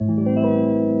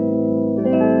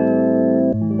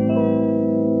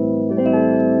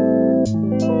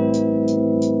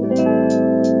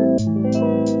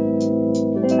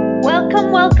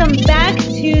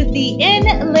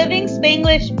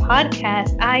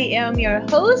podcast. I am your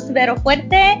host, Vero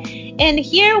Fuerte, and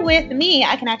here with me,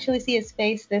 I can actually see his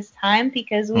face this time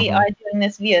because we are doing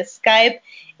this via Skype,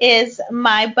 is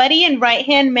my buddy and right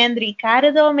hand man,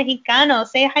 Ricardo Mexicano.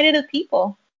 Say hi to the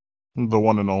people. The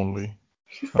one and only.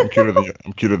 I'm cuter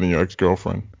than your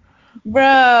ex-girlfriend.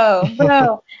 Bro,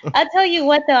 I tell you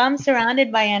what though, I'm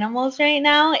surrounded by animals right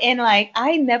now, and like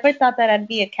I never thought that I'd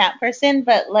be a cat person,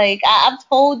 but like I've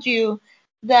told you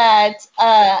that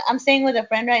I'm staying with a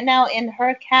friend right now, and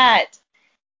her cat,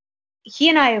 she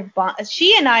and I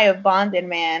have bonded,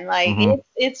 man. Like hmm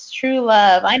it's true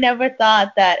love. I never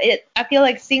thought that it. I feel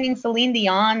like singing Celine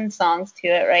Dion songs to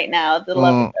it right now. The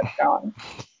love is Mm, so strong.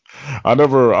 I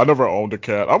never owned a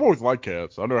cat. I've always liked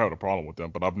cats. I never had a problem with them,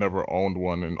 but I've never owned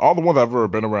one. And all the ones I've ever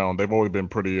been around, they've always been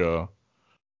pretty they've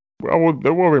always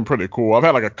been pretty cool. I've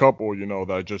had like a couple, that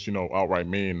are just outright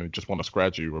mean and just want to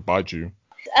scratch you or bite you.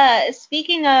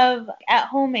 Speaking of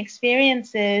at-home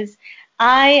experiences,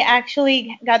 I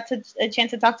actually got a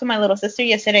chance to talk to my little sister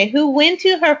yesterday, who went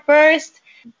to her first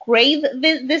grave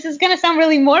visit. This is gonna sound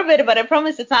really morbid, but I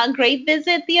promise it's not a grave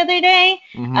visit the other day.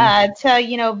 hmm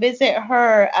To visit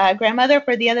her grandmother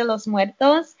for Dia de los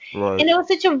Muertos, Right. and it was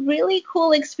such a really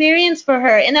cool experience for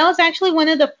her. And that was actually one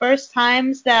of the first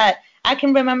times that I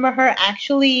can remember her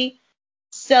actually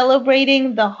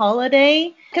celebrating the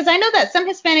holiday, because I know that some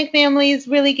Hispanic families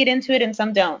really get into it and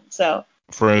some don't. So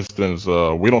For instance,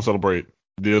 we don't celebrate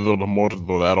Dia de los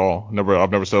Muertos at all.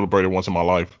 I've never celebrated once in my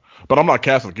life. But I'm not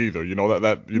Catholic either. Dia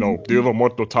de los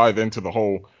Muertos ties into the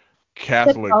whole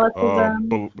Catholic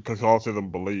Catholicism. Catholicism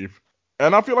belief.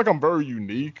 And I feel like I'm very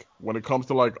unique when it comes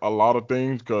to like a lot of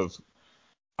things because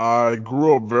I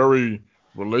grew up very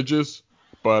religious,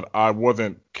 but I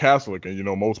wasn't Catholic. And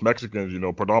most Mexicans,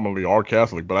 predominantly are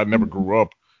Catholic, but I never grew up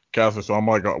Catholic. So I'm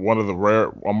like one of the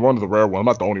rare. I'm one of the rare ones. I'm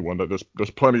not the only one.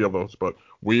 There's plenty of us, but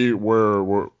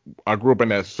I grew up in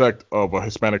that sect of a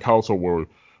Hispanic household where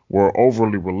we're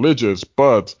overly religious,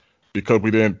 but because we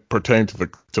didn't pertain to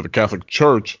the Catholic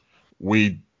Church,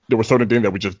 we there were certain things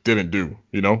that we just didn't do.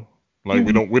 Like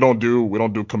we Mhm. don't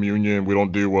do communion. We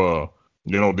don't do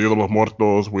Dia de los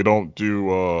Muertos. We don't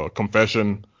do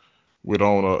confession. We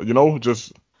don't,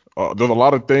 just there's a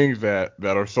lot of things that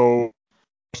are so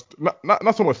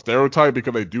not so much stereotype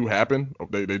because they do happen.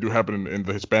 They do happen in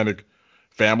the Hispanic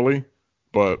family,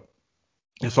 but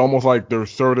it's almost like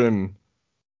there's certain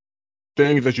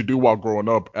things that you do while growing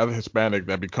up as a Hispanic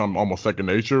that become almost second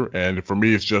nature. And for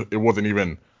me, it wasn't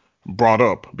even brought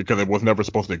up because it was never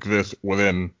supposed to exist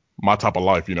within my type of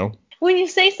life. When you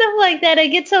say stuff like that, I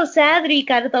get so sad,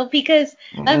 Ricardo, because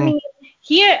I Mm-mm. mean,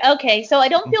 here, okay, so I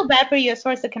don't feel bad for you as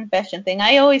far as the confession thing.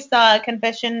 I always thought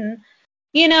confession,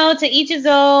 to each his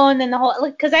own, and the whole,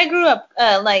 like, because I grew up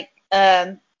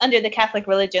under the Catholic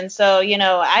religion, so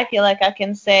I feel like I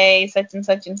can say such and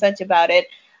such and such about it.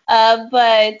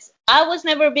 But I was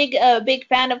never a big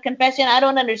fan of confession. I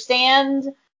don't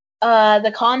understand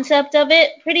the concept of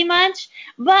it pretty much.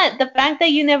 But the fact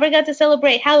that you never got to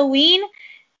celebrate Halloween,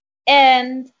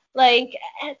 and like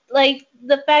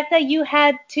the fact that you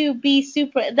had to be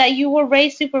that you were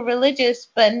raised super religious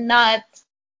but not,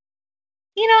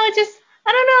 it just,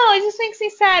 I don't know, it just makes me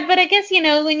sad. But I guess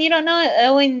when you don't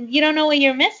know what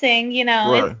you're missing, it's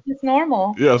Right. just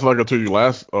normal. Yeah, it's like I told you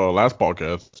last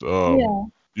podcast. Yeah.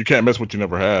 You can't miss what you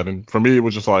never had, and for me, it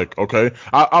was just like okay.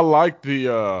 I like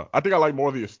I think I like more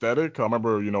of the aesthetic. I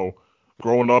remember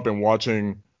growing up and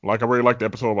watching like I really liked the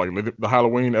episode of like the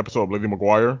Halloween episode of Lizzie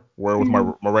McGuire where it was my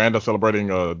Mhm. Miranda celebrating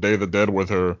Day of the Dead with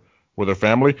her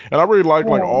family, and I really liked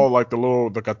like Yeah. all like the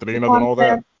The Catrinas and all that.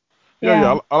 concept. Yeah,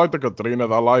 Yeah. yeah, I like the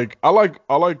Catrinas.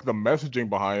 I like the messaging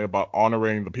behind it about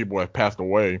honoring the people who have passed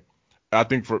away. But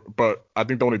I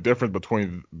think the only difference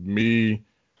between me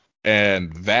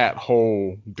and that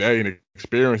whole day and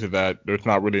experience is that there's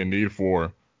not really a need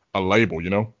for a label.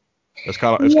 Yeah. It's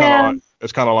kind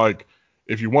of like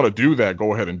if you want to do that,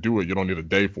 go ahead and do it. You don't need a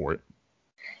day for it.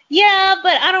 Yeah,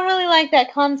 but I don't really like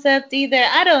that concept either.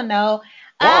 I don't know.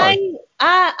 Why?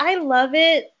 I love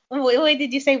it. Wait,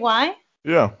 did you say why?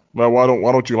 Yeah. Well, why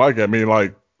don't you like it? I mean,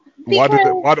 like, Because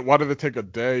why did it take a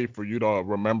day for you to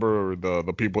remember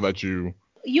the people that you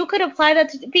you could apply that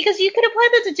to, because you could apply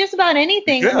that to just about you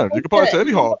anything and can you make can apply it to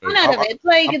any the holiday. fun out of it. It's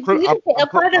like I'm crit- you could I'm, crit-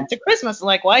 apply that to Christmas.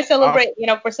 Like, why I'm, celebrate?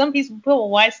 For some people,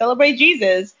 why celebrate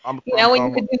Jesus? I'm, When you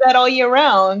I'm, could do that all year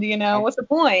round. I'm, What's the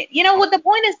point? I'm What the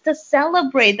point is to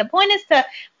celebrate. The point is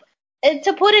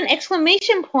to put an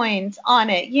exclamation point on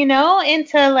it, and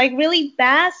to like really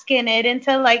bask in it, and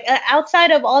to like outside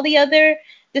of all the other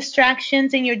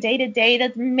distractions in your day to day,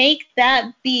 to make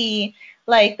that be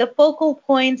like the focal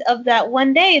point of that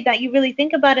one day that you really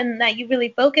think about and that you really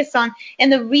focus on.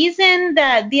 And the reason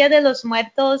that Dia de los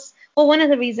Muertos, well, one of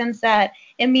the reasons that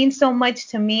it means so much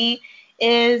to me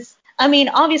is, I mean,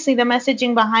 obviously the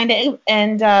messaging behind it,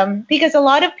 and because a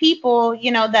lot of people,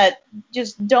 that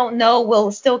just don't know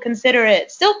will still consider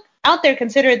it, still out there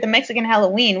consider it the Mexican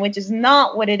Halloween, which is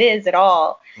not what it is at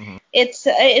all. Mm-hmm.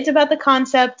 It's about the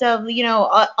concept of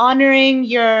honoring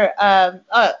your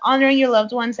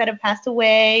loved ones that have passed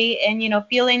away, and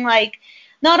feeling like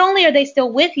not only are they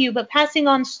still with you, but passing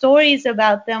on stories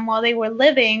about them while they were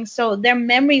living, so their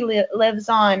memory lives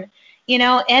on.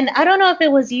 And I don't know if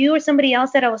it was you or somebody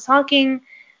else that I was talking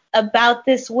about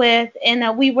this with, and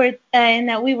that we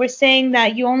were saying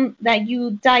that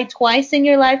you die twice in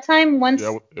your lifetime. Yeah, Once.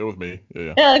 it was me.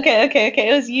 Yeah, Oh, okay.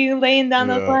 It was you laying down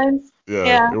those yeah, lines. yeah.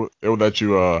 Yeah. It was that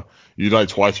you die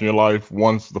twice in your life.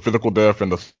 Once the physical death, and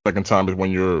the second time is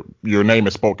when your name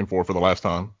is spoken for the last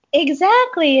time.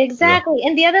 Exactly, Yeah. exactly.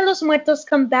 And Dia de los Muertos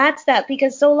combats that,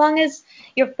 because so long as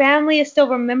your family is still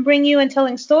remembering you and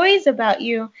telling stories about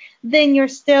you, then you're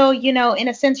still, in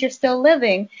a sense, you're still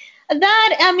living.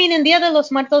 That, I mean, and Dia de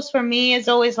los Muertos for me is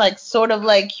always like sort of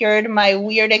like cured my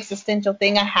weird existential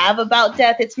thing I have about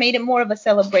death. It's made it more of a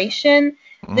celebration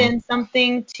Hmm. than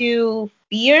something to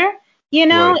fear.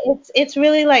 Right. It's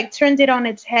really like turned it on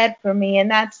its head for me,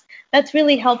 and that's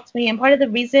really helped me. And part of the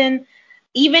reason,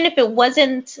 even if it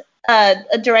wasn't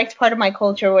a direct part of my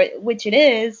culture, which it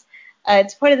is,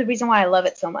 it's part of the reason why I love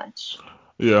it so much.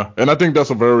 Yeah, and I think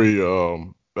that's a very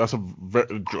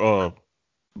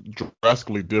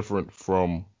drastically different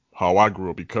from how I grew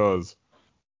up, because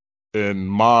in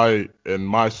my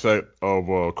set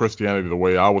of Christianity, the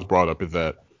way I was brought up is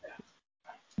that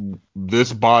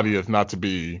this body is not to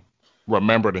be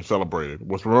remembered and celebrated.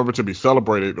 What's remembered to be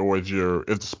celebrated or is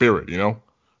the spirit, you know?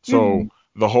 So Hmm.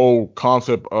 the whole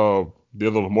concept of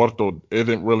Dia de los Muertos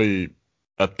isn't really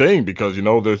a thing, because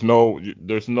there's no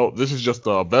this is just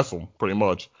a vessel pretty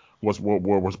much. What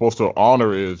we're supposed to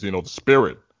honor is, the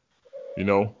spirit,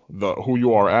 the who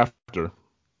you are after.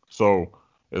 So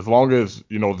as long as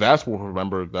that's what we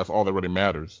remember, that's all that really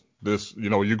matters. This,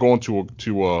 you're going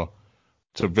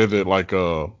to visit like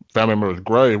a family member's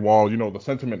grave. While the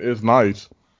sentiment is nice,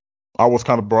 I was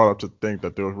kind of brought up to think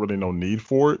that there was really no need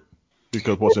for it,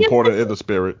 because what's important is the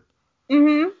spirit.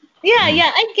 Hmm. Yeah, Mhm.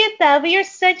 yeah, I get that, but you're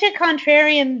such a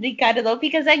contrarian, Ricardo, though,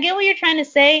 because I get what you're trying to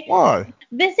say. Why?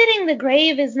 Visiting the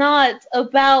grave is not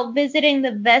about visiting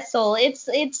the vessel. It's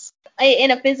in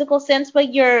a physical sense, but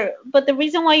the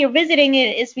reason why you're visiting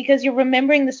it is because you're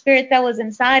remembering the spirit that was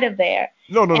inside of there.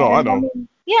 No, no, no. I And I know. mean,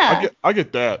 I yeah. get I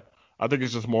get that. I think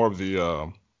it's just more of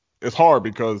the it's hard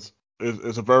because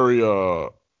it's a very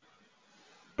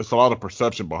it's a lot of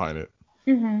perception behind it.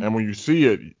 Hmm. And when you see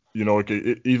it, it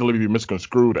can easily be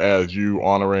misconstrued as you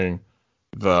honoring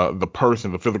the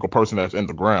person, the physical person that's in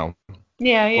the ground.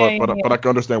 Yeah, But yeah, but yeah. but I can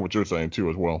understand what you're saying too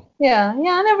as well. Yeah,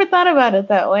 yeah, I never thought about it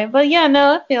that way. But yeah,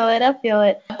 no, I feel it. I feel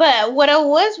it. But what I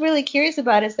was really curious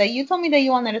about is that you told me that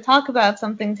you wanted to talk about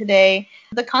something today,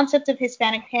 the concept of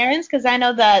Hispanic parents, because I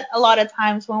know that a lot of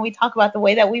times when we talk about the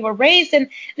way that we were raised, and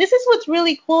this is what's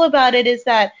really cool about it, is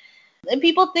that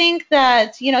people think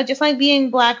that, just like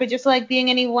being black or just like being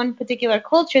any one particular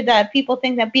culture, that people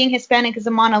think that being Hispanic is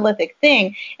a monolithic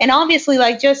thing. And obviously,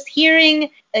 like just hearing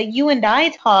you and I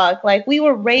talk, like we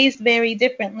were raised very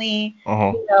differently,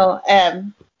 Uh-huh.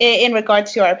 in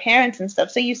regards to our parents and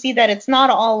stuff. So you see that it's not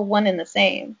all one and the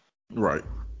same. Right.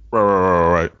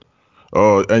 Right.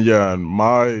 And yeah, and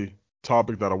my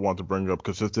topic that I want to bring up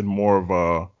consisted more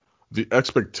of the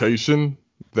expectation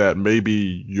that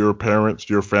maybe your parents,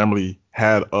 your family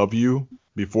had of you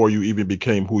before you even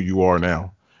became who you are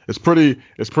now. It's pretty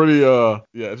yeah,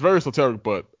 it's very esoteric,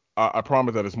 but I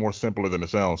promise that it's more simpler than it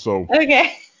sounds. So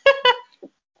Okay.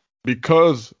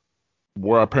 because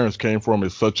where our parents came from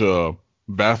is such a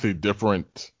vastly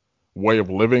different way of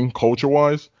living culture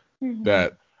wise, Mhm.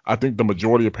 that I think the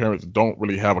majority of parents don't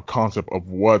really have a concept of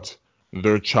what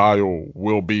their child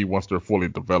will be once they're fully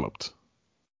developed.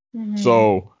 Mhm.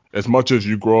 So, as much as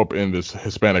you grow up in this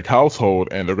Hispanic household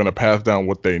and they're going to pass down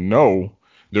what they know,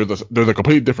 there's a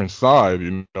completely different side,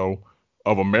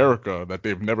 of America that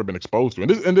they've never been exposed to.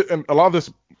 And a lot of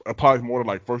this applies more to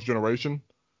like first generation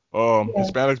Yeah.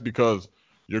 Hispanics, because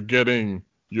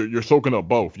you're soaking up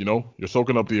both, You're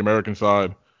soaking up the American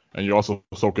side, and you're also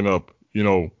soaking up,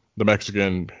 the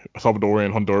Mexican,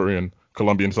 Salvadorian, Honduran,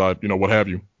 Colombian side, what have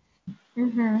you.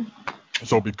 Mhm.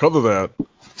 So because of that,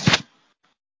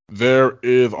 there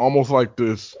is almost like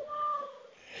this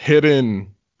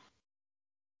hidden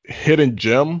hidden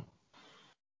gem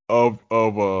of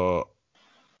of uh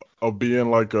of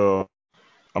being like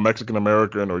a Mexican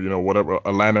American or whatever,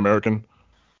 a Latin American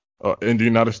in the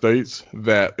United States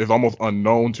that is almost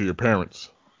unknown to your parents.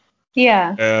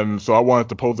 Yeah. And so I wanted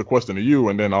to pose a question to you,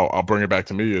 and then I'll bring it back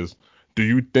to me. Is do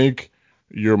you think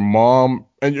your mom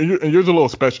and yours a little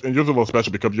special,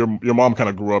 because your mom kind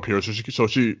of grew up here, so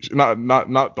she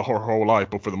not the whole life,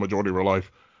 but for the majority of her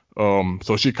life,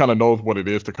 so she kind of knows what it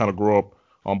is to kind of grow up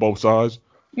on both sides.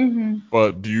 Mhm.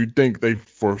 But do you think they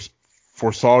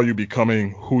foresaw you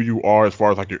becoming who you are as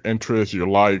far as like your interests, your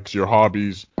likes, your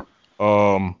hobbies,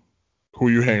 um, who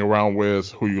you hang around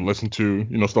with, who you listen to,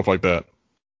 stuff like that?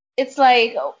 It's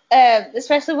like,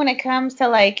 especially when it comes to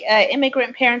like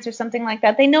immigrant parents or something like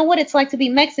that, they know what it's like to be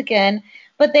Mexican,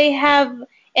 but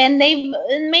and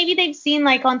maybe they've seen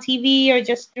like on TV or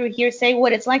just through hearsay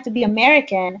what it's like to be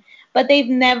American, but they've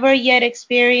never yet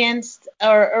experienced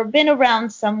or been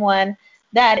around someone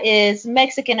that is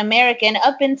Mexican American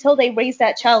up until they raise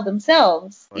that child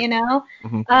themselves, Right.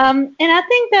 Hmm. And I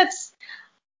think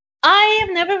I have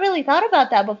never really thought about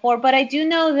that before, but I do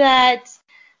know that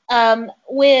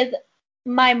with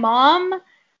my mom,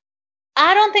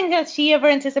 I don't think that she ever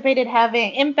anticipated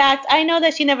having. In fact, I know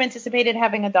that she never anticipated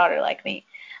having a daughter like me,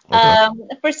 Okay.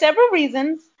 for several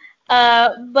reasons.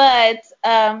 But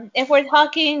if we're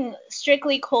talking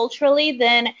strictly culturally,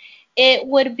 then it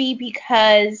would be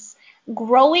because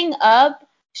growing up,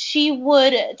 she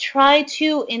would try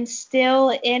to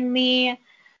instill in me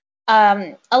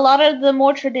a lot of the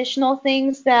more traditional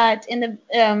things that in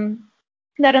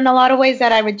a lot of ways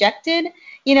that I rejected,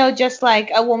 just like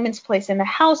a woman's place in the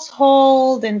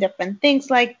household and different things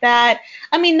like that.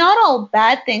 I mean, not all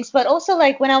bad things, but also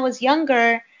like when I was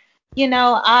younger,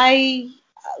 I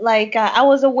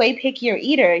was a way pickier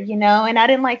eater, and I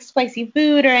didn't like spicy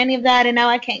food or any of that, and now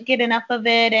I can't get enough of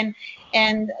it,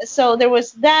 and so there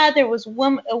was that. There was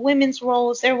women's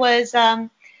roles. There was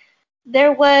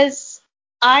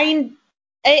I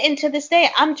and to this day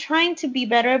I'm trying to be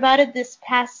better about it this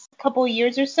past couple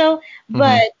years or so, Hmm.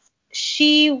 but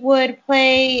she would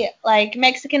play like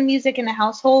Mexican music in the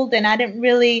household and I didn't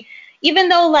really, even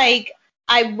though like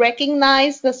I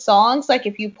recognize the songs, like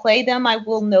if you play them I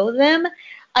will know them.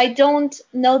 I don't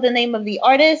know the name of the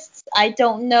artists. I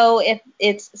don't know if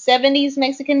it's 70s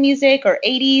Mexican music or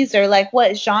 80s or like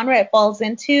what genre it falls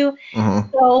into. Hmm.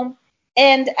 So,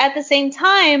 and at the same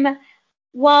time,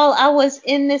 while I was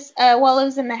in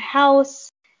the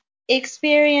house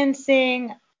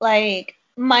experiencing like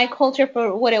my culture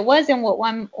for what it was and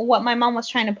what my mom was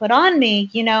trying to put on me,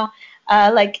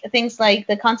 like things like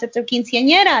the concept of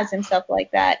quinceañeras and stuff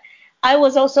like that. I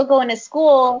was also going to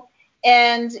school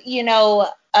and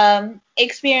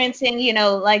experiencing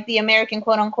like the American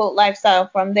quote unquote lifestyle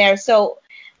from there. So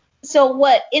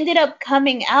what ended up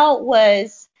coming out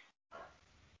was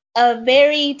a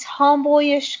very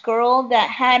tomboyish girl that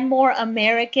had more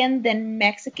American than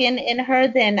Mexican in her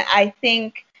than I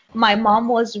think my mom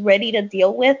was ready to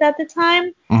deal with at the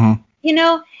time, Hmm. you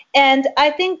know? And I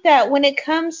think that when it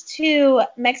comes to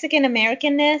Mexican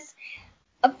Americanness,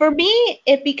 for me,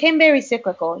 it became very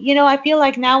cyclical. I feel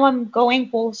like now I'm going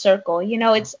full circle.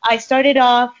 I started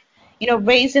off,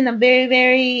 raised in a very,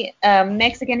 very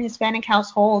Mexican Hispanic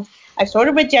household. I sort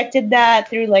of rejected that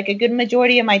through like a good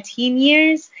majority of my teen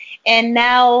years, and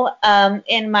now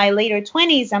in my later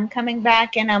 20s, I'm coming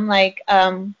back and I'm like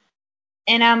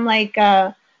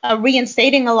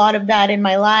reinstating a lot of that in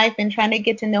my life and trying to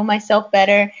get to know myself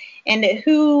better and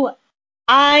who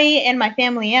I and my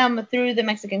family am through the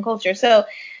Mexican culture. So,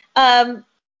 um,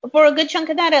 for a good chunk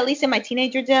of that, at least in my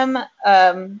teenagerdom,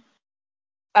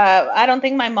 I don't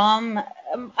think my mom.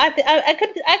 I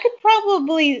could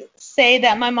probably say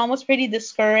that my mom was pretty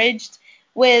discouraged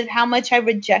with how much I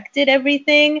rejected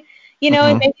everything. And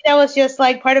Hmm. maybe that was just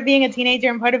like part of being a teenager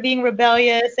and part of being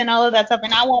rebellious and all of that stuff.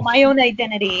 And I want my own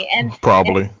identity. And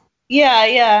Probably. yeah,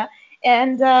 yeah.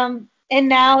 And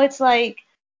now it's like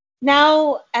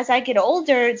now as I get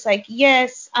older, it's like,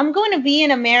 yes, I'm going to be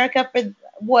in America for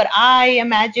what I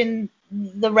imagine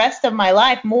the rest of my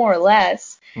life, more or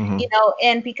less, Hmm.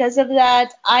 and because of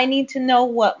that, I need to know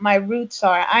what my roots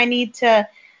are. I need to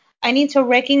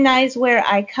recognize where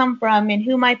I come from and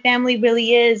who my family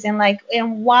really is and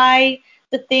why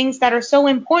the things that are so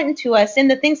important to us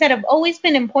and the things that have always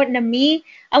been important to me,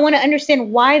 I want to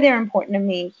understand why they're important to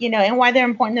me, and why they're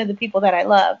important to the people that I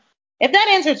love. If that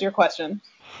answers your question.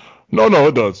 No, no,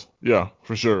 it does. Yeah,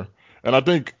 for sure. And I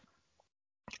think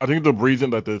the reason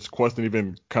that this question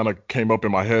even kind of came up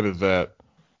in my head is that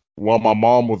while my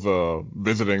mom was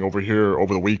visiting over here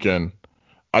over the weekend,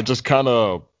 I just kind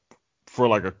of for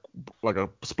like a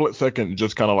split second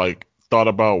just kind of like thought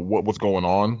about what was going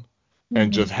on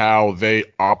and just Mhm. how they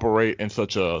operate in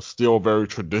such a still very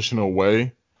traditional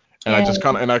way. And I Yeah. just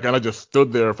kind of and I kind of just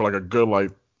stood there for like a good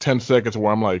like 10 seconds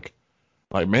where I'm like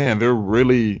man, they're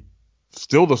really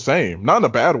still the same, not in a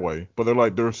bad way, but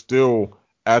they're still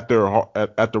at their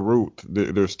at the root.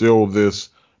 They're still this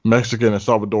Mexican and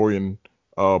Salvadorian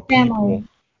people Family.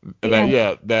 that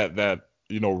Yeah. yeah that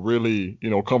really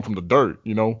come from the dirt,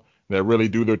 that really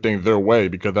do their thing their way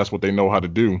because that's what they know how to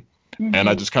do. And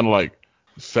I Mhm. just kind of like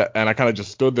sat and I kind of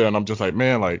just stood there and I'm just like,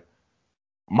 man, like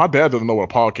my dad doesn't know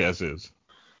what a podcast is.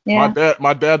 Yeah.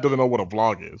 My dad doesn't know what a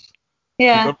vlog is.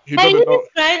 Yeah. He doesn't know.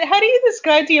 How do you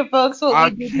describe to your folks what I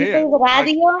we do? Do you say can't.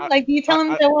 radio? Like, do you tell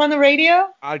them I that we're on the radio?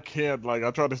 I can't. Like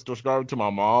I tried to describe it to my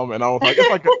mom, and I was like, it's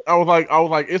like I was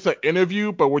like it's an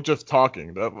interview, but we're just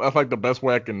talking. That's like the best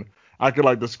way I could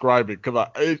like describe it because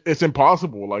it's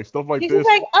impossible. Like stuff like She's just this.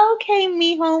 like, okay,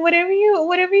 mijo, whatever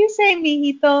you say,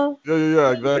 mijito.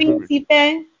 Yeah, exactly.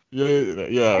 Príncipe.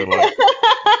 Yeah. Like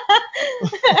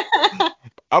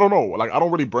I don't know. Like I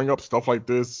don't really bring up stuff like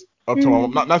this up to my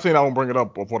mom. Mhm. Not saying I don't bring it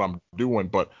up of what I'm doing,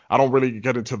 but I don't really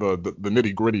get into the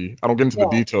nitty gritty. I don't get into the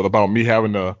Yeah. details about me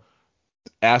having to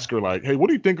ask her like, hey, what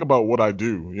do you think about what I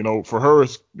do? For her,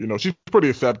 she's pretty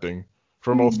accepting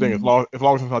for most things Mhm. as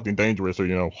long as it's nothing dangerous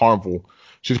or harmful.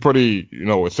 She's pretty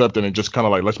accepting and just kind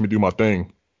of like lets me do my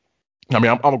thing. I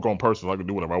mean, I'm a grown person, so I can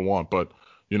do whatever I want, but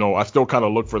I still kind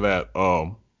of look for that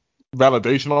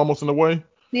validation almost in a way,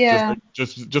 Yeah.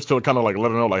 just to kind of like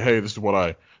let her know like, hey, this is what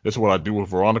I do with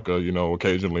Veronica,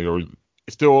 occasionally, or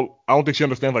still I don't think she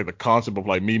understands like the concept of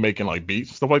like me making like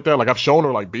beats stuff like that. Like I've shown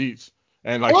her like beats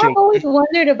and like Well, I've she'll always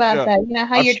wondered about yeah. that. You know,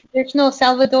 how I've your sh- traditional yeah,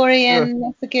 Salvadorian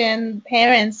Mexican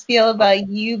parents feel about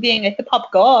you being a hip hop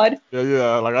god.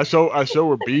 yeah. Like I show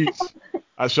her beats.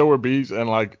 I show her beats and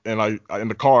in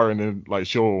the car and then like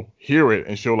she'll hear it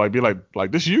and she'll like be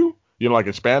like this you? Like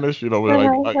in Spanish,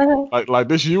 like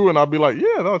this you and I'll be like,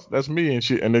 yeah, that's me and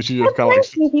then she just That's kind of like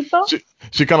nice, mijito.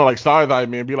 she kind of like side eye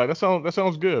me and be like that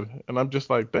sounds good and I'm just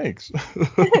like thanks.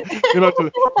 you know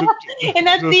just, And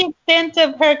that's just the extent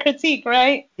of her critique,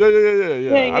 right? Yeah, yeah.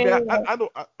 I yeah, mean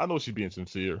yeah. I know she's being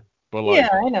sincere, but Yeah,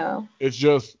 like I know. it's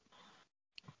just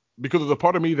because there's a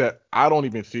part of me that I don't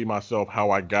even see myself how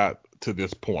I got to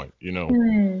this point,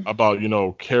 Hmm. about,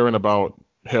 caring about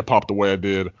hip hop the way I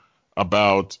did,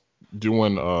 about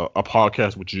doing a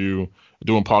podcast with you,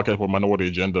 doing podcast with Minority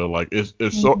Agenda. Like Hmm.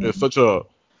 it's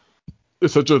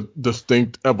such a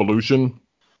distinct evolution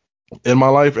in my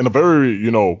life and a very,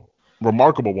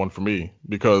 remarkable one for me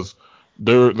because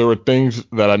there are things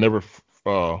that I never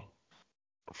uh,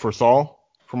 foresaw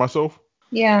for myself.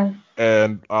 Yeah.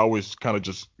 And I always kind of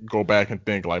just go back and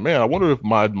think like, man, I wonder if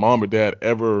my mom or dad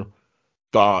ever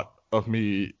thought of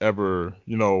me ever,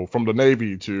 from the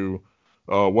Navy to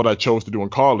what I chose to do in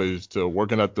college to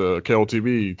working at the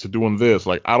KLTV to doing this.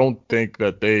 Like, I don't think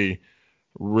that they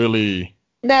really.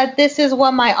 That this is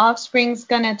what my offspring's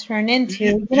gonna turn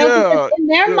into. Because Yeah, in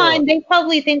their yeah, mind, they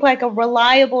probably think like a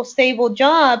reliable, stable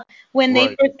job when they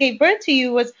right, first gave birth to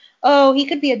you was, oh, he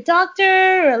could be a doctor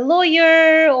or a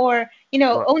lawyer or, right,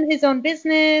 own his own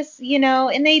business,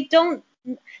 and they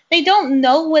don't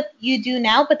know what you do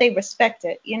now, but they respect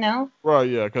it.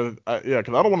 right. Because I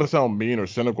don't want to sound mean or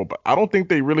cynical, but I don't think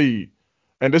they really.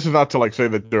 And this is not to like say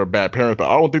that they're a bad parent, but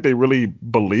I don't think they really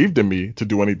believed in me to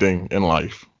do anything in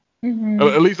life. At,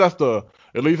 Mhm. at least that's the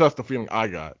at least that's the feeling I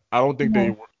got. Yeah.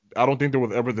 I don't think there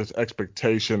was ever this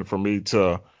expectation for me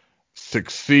to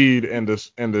succeed in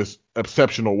this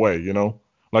exceptional way,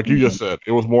 Like you just Mhm. said,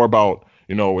 it was more about,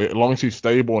 as long as he's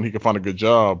stable and he can find a good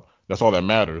job, that's all that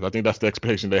matters. I think that's the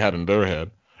expectation they had in their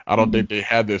head. I don't Mhm. think they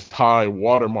had this high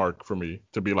watermark for me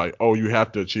to be like, oh, you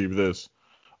have to achieve this.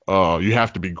 You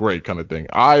have to be great kind of thing.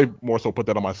 I more so put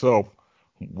that on myself,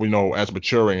 as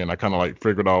maturing and I kind of like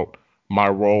figured out my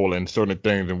role in certain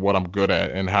things and what I'm good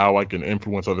at and how I can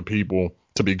influence other people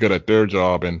to be good at their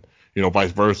job and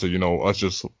vice versa, us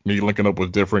just me linking up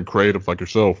with different creatives like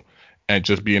yourself and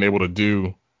just being able to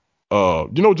do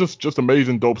just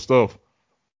amazing dope stuff.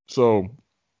 So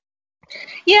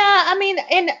Yeah, I mean,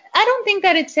 and I don't think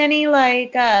that it's any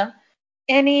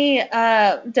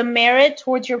demerit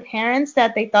towards your parents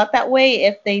that they thought that way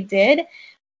if they did.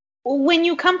 When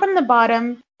you come from the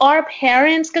bottom, our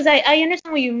parents, because I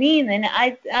understand what you mean, and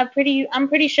I'm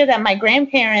pretty sure that my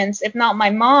grandparents, if not my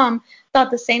mom,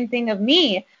 thought the same thing of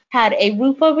me. Had a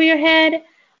roof over your head,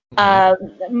 mhm.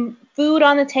 uh, food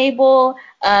on the table,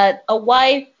 a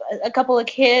wife, a couple of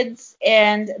kids,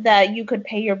 and that you could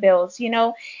pay your bills.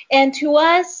 And to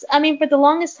us, I mean, for the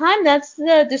longest time, that's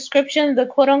the description, the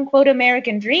quote unquote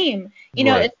American dream.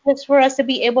 Right. It's just for us to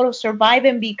be able to survive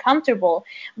and be comfortable.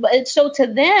 But so to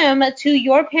them, to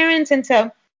your parents, and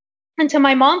to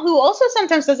my mom, who also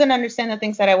sometimes doesn't understand the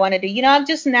things that I want to do. I'm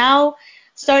just now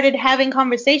started having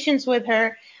conversations with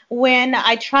her when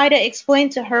I try to explain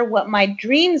to her what my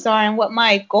dreams are and what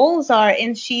my goals are,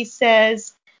 and she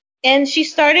says, and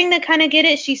she's starting to kind of get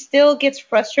it. She still gets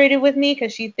frustrated with me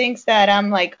because she thinks that I'm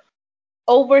like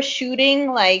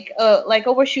overshooting, like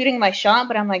overshooting my shot.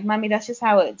 But I'm like, mommy, that's just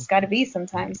how it's got to be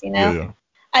sometimes, you Yeah, know. yeah.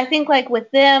 I think like with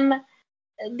them,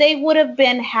 they would have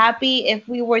been happy if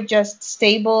we were just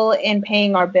stable and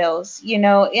paying our bills, you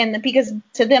know, and because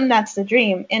to them that's the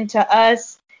dream, and to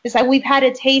us it's like we've had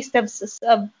a taste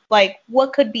of like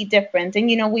what could be different, and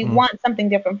you know we Mhm. want something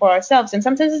different for ourselves, and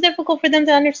sometimes it's difficult for them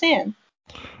to understand.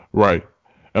 Right.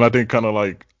 And I think kind of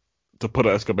like to put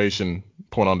an exclamation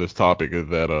point on this topic is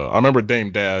that I remember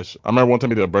Dame Dash. I remember one time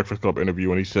he did a Breakfast Club interview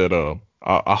and he said,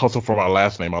 I hustle for my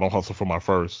last name. I don't hustle for my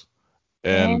first.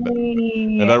 And and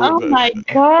Hey, oh that, my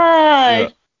yeah,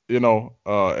 gosh,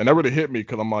 and that really hit me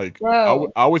because I'm like,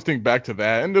 bro. I always think back to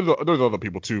that, and there's other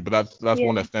people too, but that's Yeah.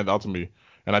 one that stands out to me,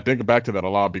 and I think back to that a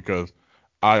lot because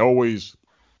I always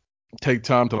take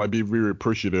time to like be really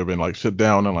appreciative and like sit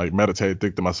down and like meditate,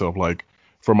 think to myself like,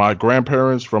 for my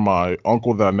grandparents, for my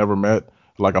uncle that I never met,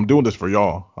 like I'm doing this for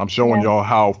y'all. I'm showing Yeah. y'all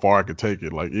how far I could take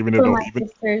it. Like For my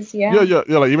sisters, yeah, yeah. yeah,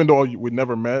 yeah, like even though we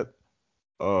never met,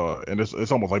 and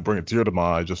it's almost like bringing a tear to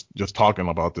my eye just talking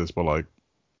about this, but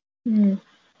Mm.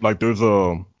 like there's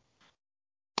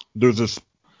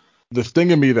this thing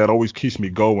in me that always keeps me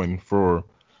going for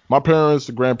my parents,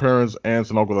 grandparents, aunts,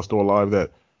 and uncles that are still alive.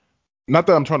 That not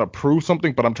that I'm trying to prove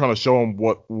something, but I'm trying to show them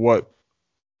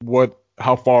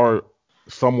how far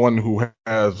someone who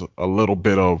has a little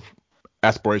bit of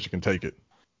aspiration can take it,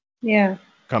 Yeah.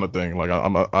 kind of thing. Like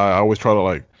I always try to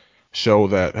like show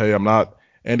that hey, I'm not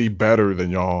any better than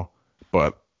y'all,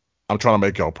 but I'm trying to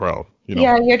make y'all proud. You know.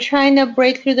 Yeah, you're trying to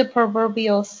break through the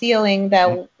proverbial ceiling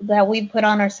Mhm. that we put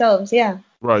on ourselves. Yeah.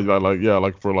 Right. Like yeah,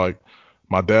 like for like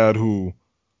my dad who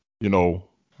you know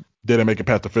didn't make it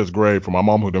past the fifth grade, for my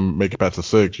mom who didn't make it past the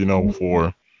sixth,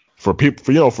 Mhm. for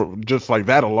people, for just like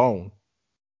that alone,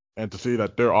 and to see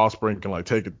that their offspring can like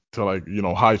take it to like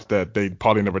heights that they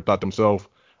probably never thought themselves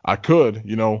I could,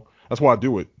 that's why I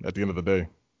do it at the end of the day.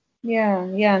 Yeah,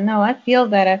 yeah, no, I feel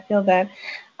that. I feel that.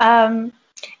 Um,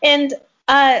 and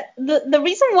the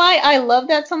reason why I love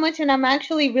that so much, and I'm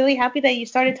actually really happy that you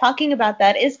started talking about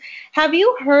that, is have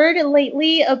you heard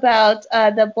lately about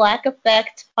the Black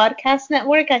Effect podcast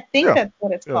network? I think Yeah, that's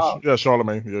what it's called. yeah,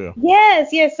 Charlemagne, yeah, Yes,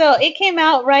 yes. So it came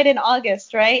out right in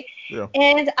August, right? yeah.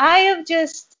 And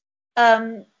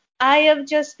um, I have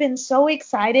just been so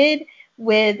excited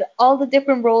with all the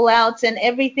different rollouts and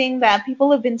everything that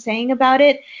people have been saying about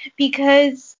it,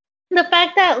 because the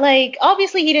fact that like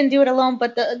obviously he didn't do it alone,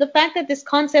 but the fact that this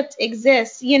concept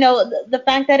exists, you know, the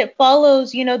fact that it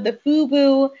follows, you know, the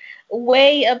FUBU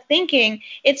way of thinking,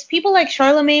 it's people like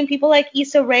Charlemagne, people like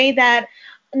Issa Rae that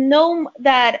know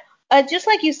that just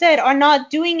like you said, are not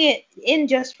doing it in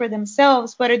just for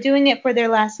themselves, but are doing it for their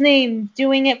last name,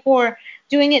 doing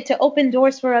it to open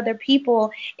doors for other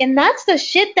people, and that's the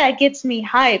shit that gets me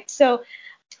hyped. So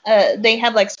they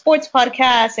have like sports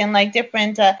podcasts and like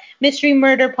different mystery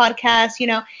murder podcasts, you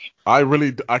know.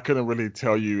 I couldn't really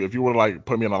tell you if you were like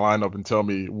put me in a lineup and tell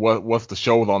me what's the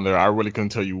shows on there. I really couldn't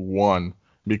tell you one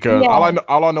because Yeah,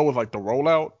 all I know is like the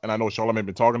rollout, and I know Charlamagne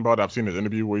been talking about it. I've seen his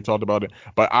interview where he talked about it,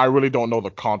 but I really don't know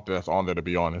the content that's on there to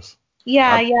be honest.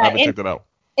 yeah, I yeah. haven't checked it out.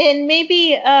 And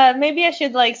maybe I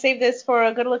should like save this for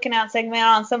a good looking out segment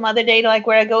on some other day, like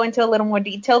where I go into a little more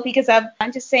detail, because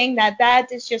I'm just saying that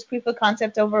that is just proof of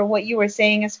concept over what you were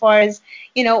saying as far as,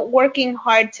 you know, working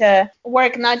hard to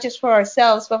work not just for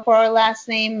ourselves but for our last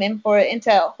name and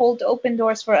to hold open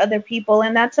doors for other people,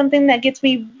 and that's something that gets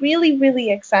me really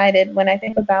really excited when I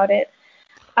think about it.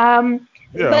 Yeah,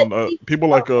 But people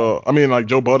like I mean like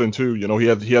Joe Budden too. He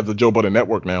has the Joe Budden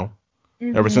Network now.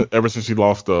 mhm. Ever since he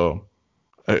lost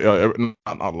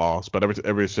not lost, but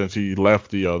ever since he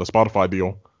left the Spotify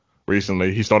deal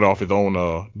recently, he started off his own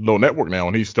little network now,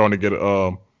 and he's starting to get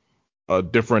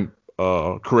different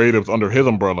creatives under his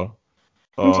umbrella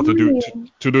to do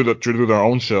to do their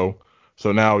own show.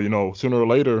 So now sooner or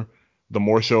later, the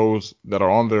more shows that are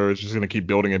on there is just gonna keep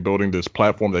building and building this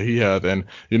platform that he has. And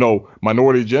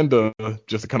Minority Agenda,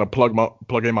 just to kind of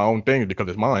plug in my own thing because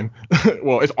it's mine.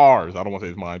 Well, it's ours. I don't want to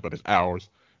say it's mine, but it's ours.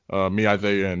 Me,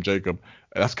 Isaiah, and Jacob.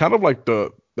 That's kind of like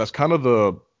the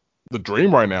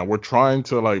dream right now. We're trying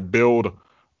to like build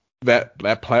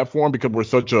that platform because we're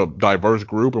such a diverse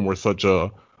group and we're such a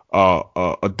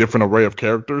different array of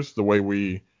characters, the way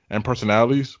we and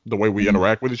personalities, the way we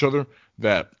interact with each other.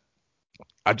 That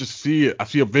I just see it. I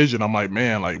see a vision. I'm like,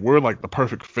 man, like we're like the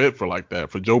perfect fit for like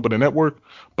that for Joe Budden Network,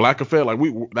 Black Effect. Like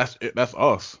that's it. That's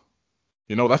us.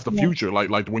 That's the Yeah. future.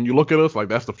 Like when you look at us, like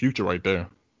that's the future right there.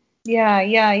 Yeah,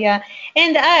 yeah, yeah.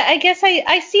 And I guess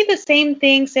I see the same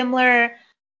thing similar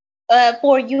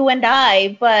for you and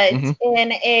I, but Hmm.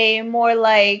 in a more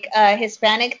like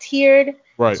Hispanic tiered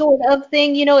Right. sort of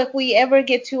thing. If we ever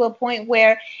get to a point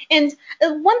where, and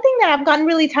one thing that I've gotten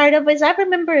really tired of is I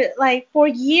remember like for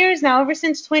years now, ever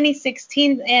since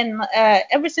 2016 and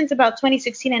ever since about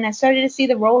 2016, and I started to see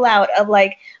the rollout of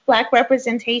like black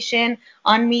representation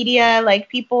on media, like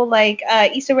people like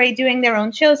Issa Rae doing their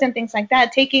own shows and things like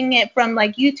that, taking it from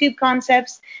like YouTube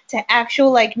concepts to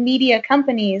actual like media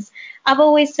companies. I've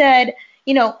always said,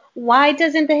 why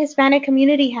doesn't the Hispanic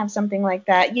community have something like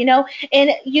that?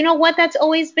 And you know what? That's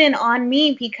always been on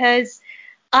me because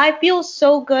I feel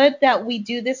so good that we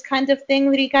do this kind of thing,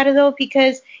 Ricardo,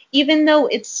 because even though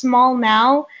it's small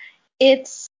now,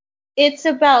 it's it's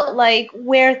about like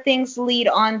where things lead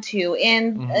on to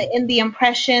and Hmm. in the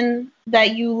impression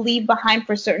that you leave behind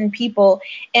for certain people.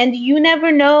 And you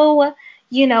never know,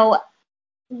 you know,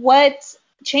 what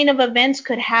chain of events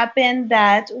could happen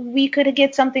that we could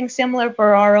get something similar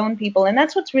for our own people. And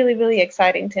that's what's really, really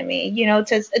exciting to me,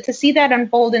 to see that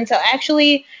unfold and to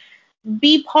actually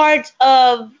be part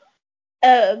of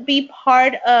the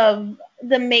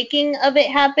making of it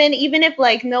happen, even if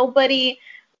like nobody,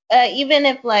 even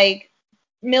if like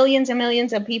millions and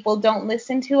millions of people don't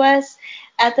listen to us.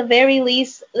 At the very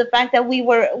least, the fact that we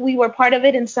were part of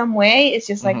it in some way is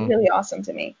just like Hmm. really awesome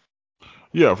to me.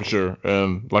 Yeah, for sure.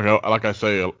 And like I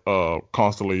say,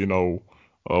 constantly,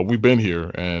 we've been here,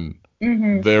 and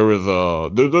Mhm.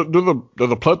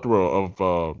 there's a plethora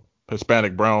of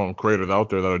Hispanic brown creators out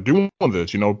there that are doing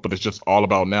this, but it's just all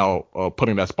about now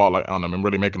putting that spotlight on them and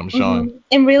really making them shine.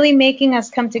 And really making us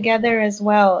come together as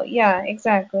well. Yeah,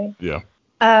 exactly. Yeah.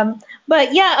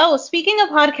 But yeah, oh, speaking of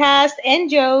podcast and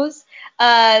Joe's, you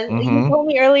Mhm. told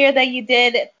me earlier that you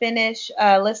did finish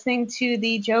listening to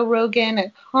the Joe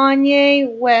Rogan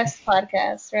Kanye West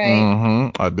podcast, right?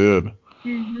 Mhm. I did.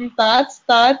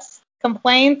 Thoughts,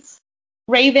 complaints,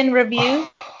 Raven review.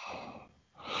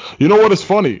 You know what is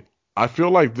funny? I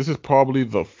feel like this is probably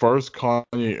the first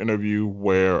Kanye interview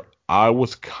where I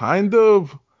was kind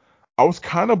of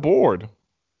bored.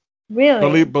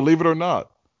 Really? Believe it or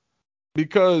not,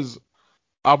 because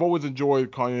I've always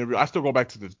enjoyed Kanye interview. I still go back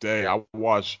to this day. I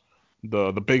watch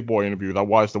the Big Boy interviews. I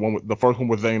watched the first one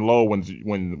with Zane Lowe when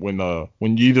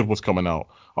Yeezus was coming out.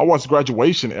 I watched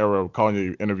graduation era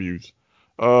Kanye interviews.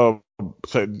 Uh,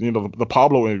 the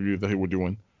Pablo interviews that he were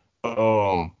doing.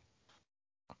 Um,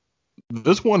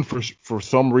 this one for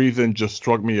some reason just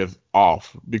struck me as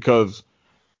off because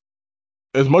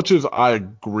as much as I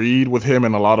agreed with him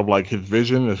and a lot of like his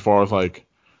vision as far as like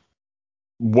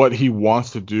what he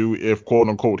wants to do if quote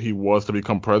unquote he was to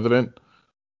become president.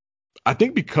 I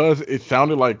think because it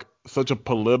sounded like such a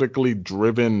politically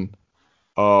driven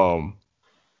um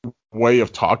way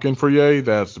of talking for Ye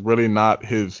that's really not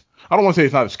his. I don't want to say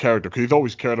it's not his character because he's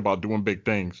always cared about doing big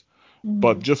things,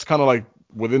 but Mhm. just kind of like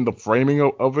within the framing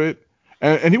of it.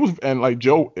 And he was and like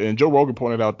Joe Rogan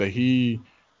pointed out that he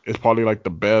is probably like the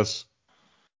best.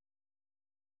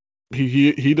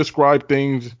 He described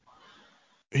things.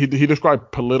 He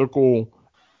described political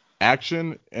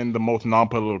action in the most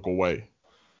non-political way.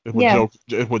 Yeah.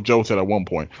 Is what Joe said at one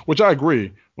point, which I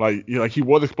agree. Like he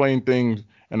was explaining things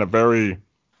in a very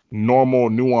normal,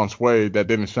 nuanced way that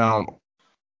didn't sound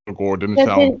or didn't That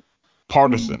sound did.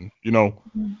 partisan.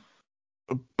 Mhm.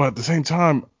 But at the same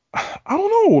time, I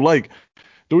don't know. Like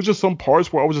there was just some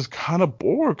parts where I was just kind of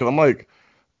bored because I'm like,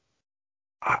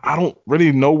 I don't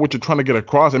really know what you're trying to get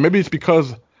across, and maybe it's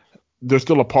because there's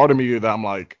still a part of me that I'm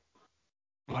like,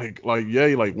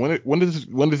 yay, like when is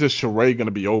this charade gonna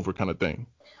be over, kind of thing.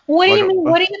 What do Like you mean?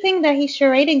 What do you think that he's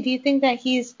charading? Do you think that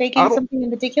he's I faking don't. something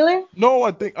in particular? No,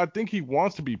 I think he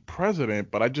wants to be president,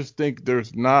 but I just think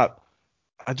there's not.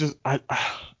 I just I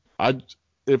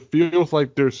it feels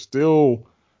like there's still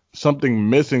something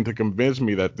missing to convince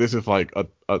me that this is like a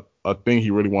thing he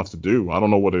really wants to do. I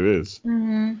don't know what it is.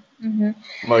 Mhm. Mhm.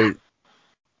 Like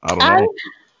I don't I. know.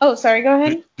 Oh, sorry. Go Did,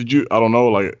 ahead. did you? I don't know.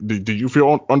 Like did you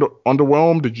feel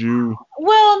underwhelmed? Did you?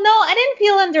 Well, no, I didn't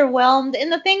feel underwhelmed.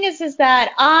 And the thing is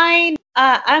that I'm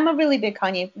a really big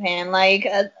Kanye fan. Like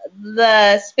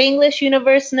the Spanglish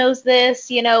universe knows this.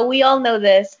 We all know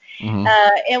this, Hmm.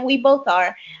 and we both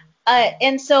are.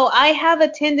 And so I have a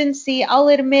tendency. I'll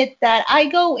admit that I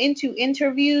go into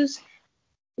interviews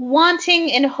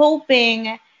wanting and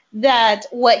hoping that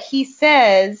what he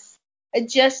says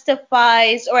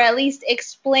justifies or at least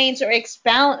explains or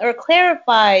expound or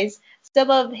clarifies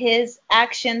some of his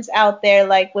actions out there,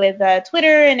 like with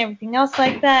Twitter and everything else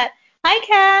like that. Hi,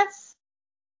 Cass.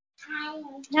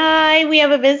 Hi, we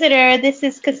have a visitor. This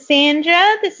is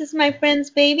Cassandra. This is my friend's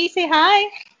baby. Say hi.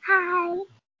 Hi.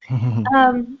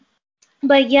 Um,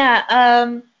 but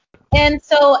yeah, and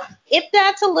so if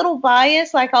that's a little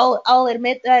biased, like I'll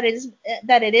admit that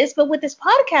it is, but with this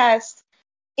podcast,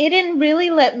 it didn't really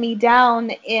let me down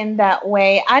in that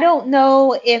way. I don't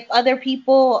know if other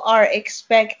people are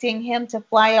expecting him to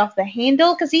fly off the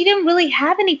handle because he didn't really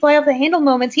have any fly off the handle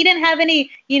moments. He didn't have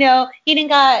any, he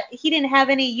didn't have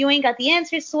any you ain't got the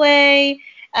answer sway.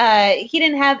 He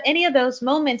didn't have any of those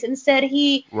moments. Instead,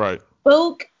 he Right.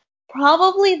 spoke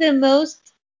probably the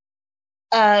most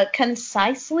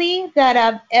concisely that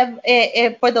I've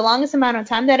ever, for the longest amount of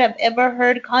time that I've ever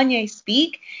heard Kanye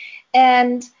speak.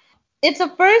 And it's the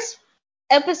first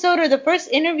episode or the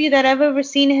first interview that I've ever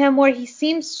seen him where he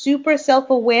seems super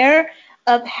self-aware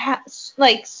of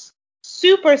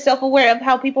super self-aware of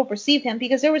how people perceive him,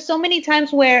 because there were so many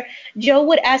times where Joe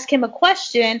would ask him a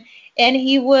question and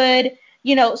he would,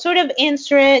 sort of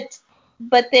answer it,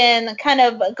 but then kind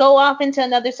of go off into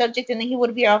another subject, and then he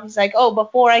would veer off. He's like, oh,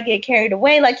 before I get carried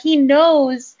away. Like, he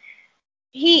knows,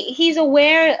 he's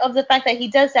aware of the fact that he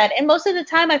does that. And most of the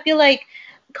time I feel like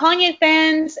Kanye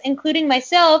fans, including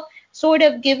myself, sort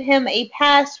of give him a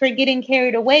pass for getting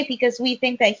carried away because we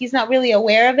think that he's not really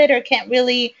aware of it or can't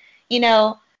really, you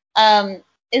know,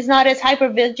 is not as hyper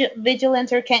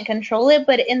vigilant or can't control it.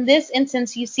 But in this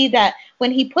instance, you see that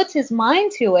when he puts his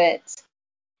mind to it,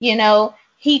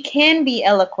 he can be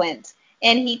eloquent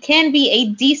and he can be a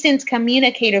decent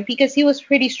communicator because he was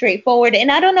pretty straightforward. And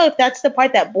I don't know if that's the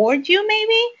part that bored you,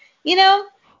 maybe, you know?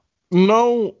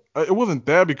 No, it wasn't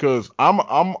that because I'm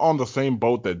on the same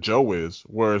boat that Joe is,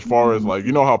 where as far as like,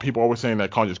 you know how people always saying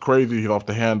that Kanye's crazy, he's off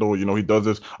the handle, he does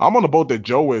this. I'm on the boat that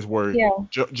Joe is, where Yeah.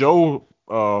 Joe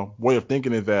way of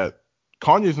thinking is that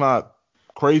Kanye's not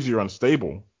crazy or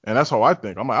unstable. And that's how I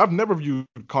think. I'm like, I've never viewed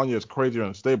Kanye as crazy or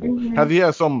unstable. Mm-hmm. Has he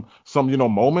had some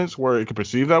moments where it could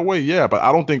perceive that way? Yeah, but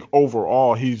I don't think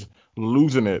overall he's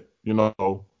losing it,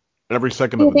 every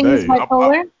second Do of you the think he's day.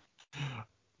 bipolar?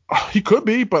 He could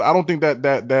be, but I don't think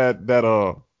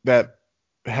that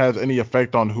has any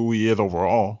effect on who he is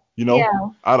overall. Yeah.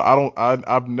 I don't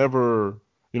I've never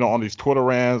on these Twitter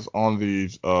rants, on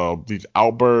these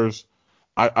outbursts.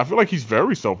 I feel like he's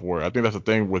very self-aware. I think that's the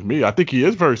thing with me. I think he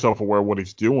is very self-aware of what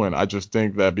he's doing. I just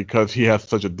think that because he has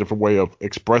such a different way of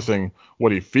expressing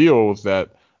what he feels,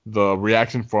 that the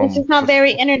reaction It's from just not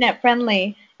very internet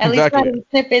friendly. At least not exactly. in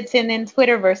snippets and in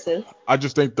Twitter verses. I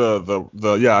just think the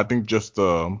yeah, I think just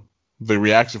the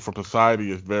reaction from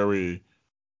society is very,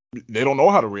 they don't know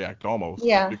how to react almost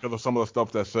Yeah. because of some of the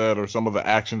stuff that's said or some of the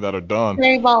actions that are done.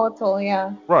 Very volatile,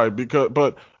 yeah. Right,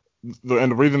 but the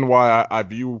reason why I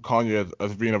view Kanye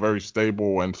as being a very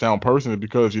stable and sound person is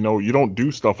because you don't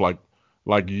do stuff like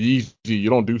Yeezy,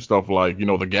 you don't do stuff like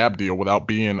the Gap deal without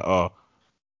being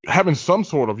having some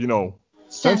sort of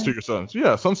sense to Sense. yourself.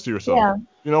 Yeah, sense to yourself.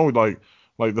 Yeah.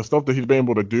 Like the stuff that he's been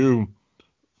able to do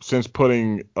since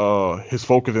putting his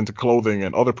focus into clothing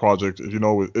and other projects,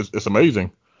 it's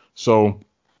amazing. So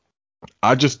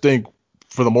I just think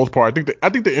for the most part, I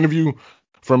think the interview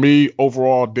for me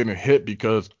overall didn't hit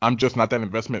because I'm just not that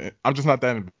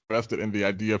invested in the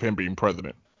idea of him being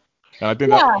president. And I think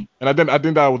that Yeah. I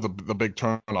think that was the big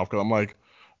turn off because I'm like,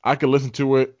 I can listen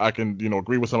to it, I can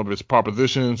agree with some of his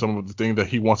propositions, some of the things that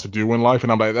he wants to do in life,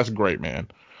 and I'm like, that's great, man.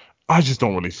 I just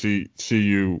don't really see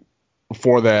you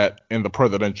for that in the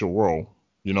presidential role,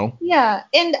 you know? Yeah,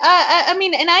 and I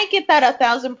mean, and I get that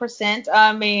 1,000%.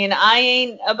 I mean, I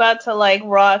ain't about to like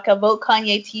rock a Vote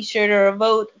Kanye T-shirt or a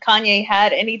Vote Kanye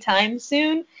hat anytime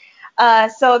soon.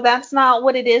 So that's not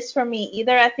what it is for me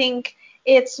either. I think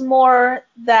it's more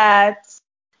that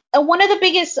one of the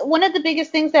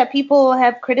biggest things that people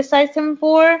have criticized him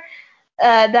for,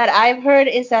 that I've heard,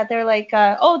 is that they're like,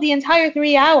 oh, the entire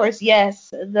 3 hours. Yes,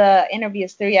 the interview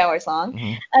is 3 hours long.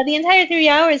 Hmm. The entire 3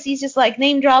 hours, he's just like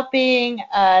name dropping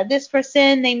this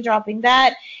person, name dropping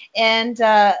that, and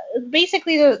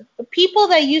basically the people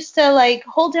that used to like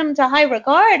hold him to high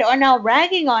regard are now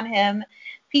ragging on him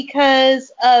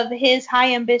because of his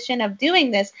high ambition of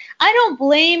doing this. I don't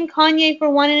blame Kanye for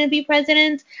wanting to be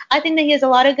president. I think that he has a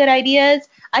lot of good ideas.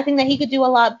 I think that he could do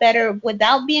a lot better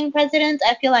without being president.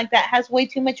 I feel like that has way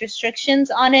too much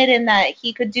restrictions on it, and that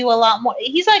he could do a lot more.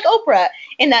 He's like Oprah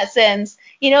in that sense.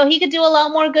 He could do a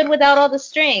lot more good without all the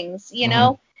strings.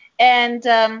 Hmm. And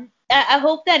I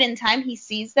hope that in time he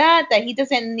sees that he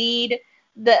doesn't need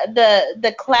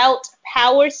the clout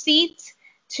power seat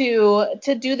to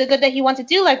do the good that he wants to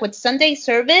do, like with Sunday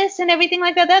service and everything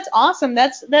like that. That's awesome.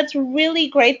 That's really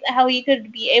great how he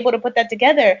could be able to put that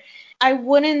together. I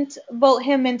wouldn't vote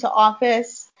him into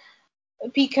office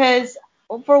because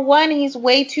for one, he's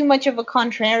way too much of a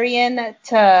contrarian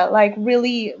to like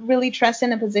really, really trust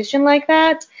in a position like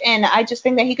that. And I just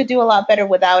think that he could do a lot better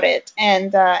without it.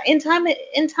 And in time,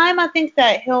 I think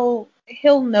that he'll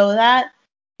know that,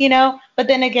 you know. But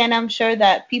then again, I'm sure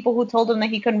that people who told him that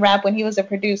he couldn't rap when he was a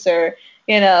producer,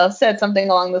 you know, said something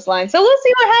along this line. So we'll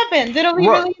see what happens. It'll be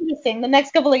Right. really interesting the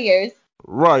next couple of years.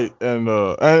 Right, and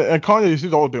Kanye,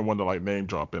 he's always been one to like name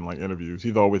drop in like interviews.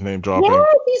 He's always name dropping. Yes,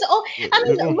 he's all. I You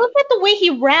mean, know, look at the way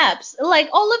he raps. Like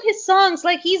all of his songs,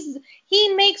 like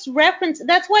he makes reference.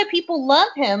 That's why people love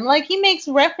him. Like he makes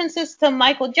references to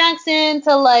Michael Jackson,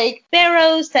 to like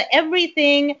Pharaohs, to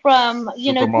everything from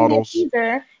Julius supermodels, Caesar.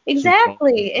 super.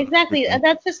 Exactly, exactly.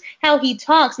 That's just how he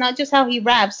talks, not just how he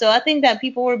raps. So I think that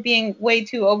people were being way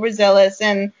too overzealous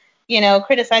and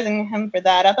criticizing him for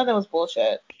that. I thought that was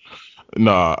bullshit.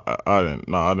 Nah, I didn't.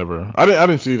 Nah, I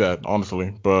didn't see that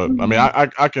honestly. But I mean,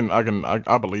 Hmm.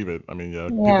 I believe it. I mean, yeah,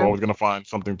 people are Yeah. always gonna find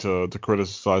something to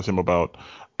criticize him about.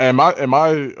 And my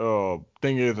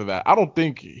thing is that I don't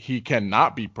think he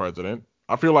cannot be president.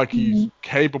 I feel like he's Hmm.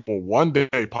 capable one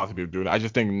day possibly of doing it. I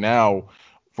just think now,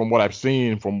 from what I've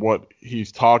seen, from what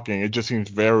he's talking, it just seems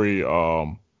very it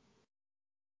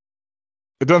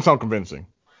doesn't sound convincing.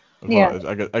 As far Yeah. as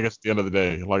I guess at the end of the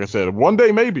day, like I said, one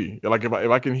day maybe. Like if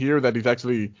I can hear that he's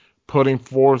actually putting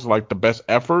forth like the best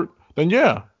effort, then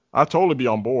yeah, I'd totally be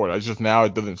on board. It's just now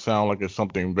it doesn't sound like it's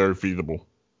something very feasible.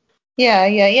 Yeah,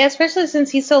 yeah, yeah, especially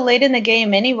since he's so late in the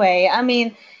game anyway.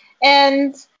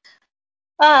 And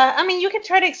I mean, you could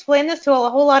try to explain this to a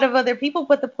whole lot of other people,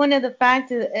 but the point of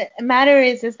the matter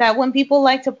is that when people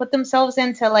like to put themselves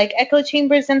into like echo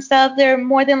chambers and stuff, they're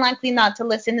more than likely not to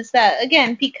listen. It's that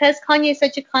again because Kanye's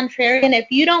such a contrarian. If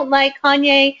you don't like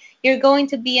Kanye, you're going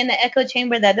to be in the echo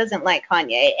chamber that doesn't like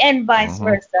Kanye, and vice hmm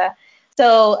versa.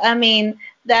 So I mean,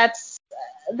 that's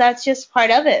just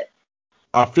part of it.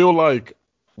 I feel like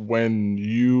when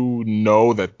you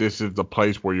know that this is the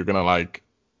place where you're gonna like,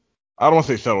 I don't want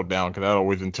to say settle down because that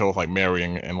always entails like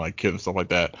marrying and like kids and stuff like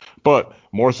that, but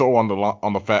more so on the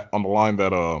line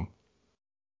that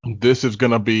this is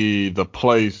gonna be the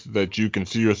place that you can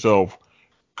see yourself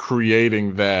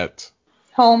creating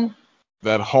Home.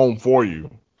 that home for you.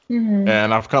 Mhm.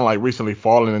 And I've kind of like recently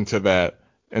fallen into that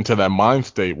mind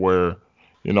state where,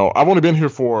 I've only been here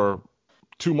for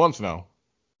 2 months now.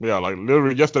 Yeah, like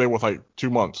literally yesterday was like 2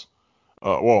 months.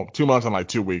 Well, 2 months and like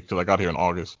 2 weeks because I got here in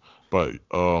August. But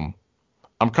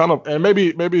I'm kind of, and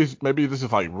maybe this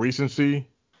is like recency,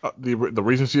 the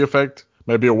recency effect.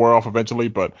 Maybe it'll wear off eventually,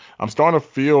 but I'm starting to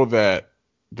feel that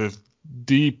this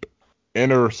deep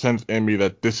inner sense in me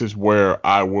that this is where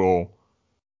I will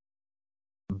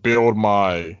build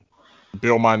my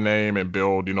build my name and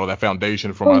build, that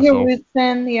foundation for Put your myself roots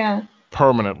in, yeah.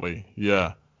 permanently.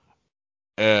 Yeah.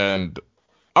 And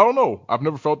I don't know. I've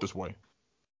never felt this way.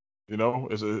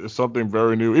 It's something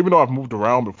very new. Even though I've moved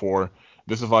around before,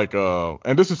 this is like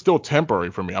and this is still temporary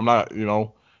for me. I'm not,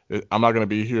 I'm not gonna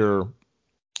be here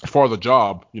for the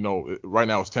job. Right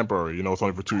now it's temporary. It's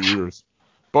only for 2 years,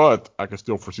 but I can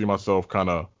still foresee myself kind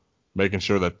of making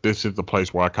sure that this is the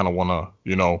place where I kind of wanna,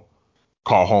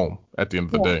 call home at the end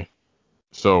of the Yeah. day.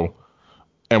 So,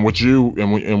 and with you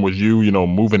and with you,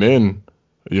 moving in,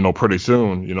 pretty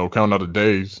soon, counting out the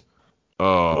days,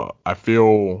 I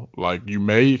feel like you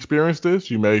may experience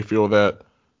this. You may feel that,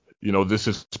 this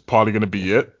is probably going to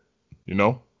be it. You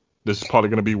know, this is probably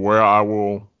going to be where I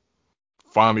will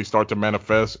finally start to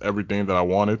manifest everything that I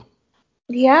wanted.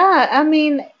 Yeah, I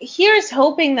mean, here's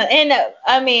hoping that, and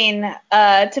I mean,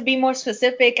 to be more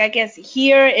specific, I guess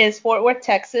here is Fort Worth,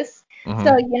 Texas.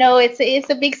 So, hmm it's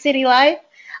a big city life.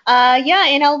 Yeah,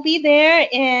 and I'll be there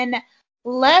in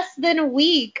less than a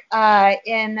week,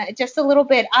 in just a little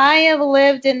bit. I have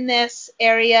lived in this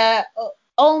area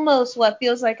almost what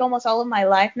feels like almost all of my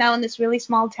life now in this really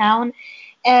small town,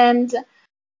 and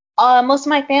most of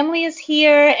my family is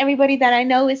here. Everybody that I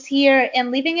know is here,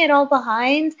 and leaving it all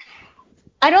behind.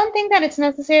 I don't think that it's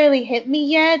necessarily hit me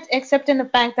yet, except in the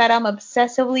fact that I'm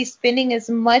obsessively spending as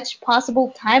much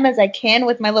possible time as I can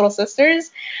with my little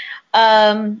sisters.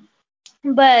 Um,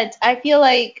 but I feel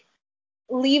like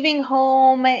leaving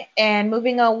home and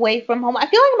moving away from home, I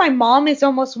feel like my mom is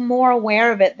almost more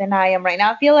aware of it than I am right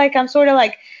now. I feel like I'm sort of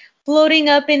like floating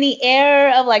up in the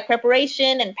air of like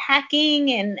preparation and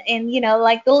packing and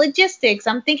like the logistics.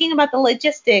 I'm thinking about the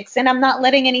logistics and I'm not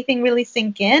letting anything really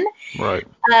sink in. Right.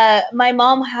 My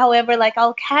mom, however, like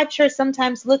I'll catch her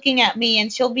sometimes looking at me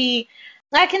and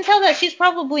I can tell that she's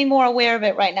probably more aware of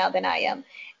it right now than I am.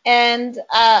 And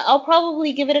I'll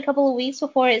probably give it a couple of weeks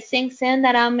before it sinks in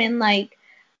that I'm in like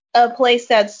a place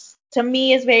that's to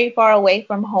me is very far away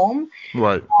from home.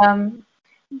 Right. Um,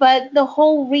 But the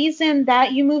whole reason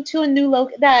that you move to a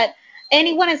that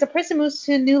anyone as a person moves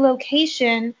to a new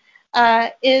location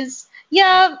is,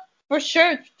 yeah, for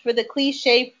sure, for the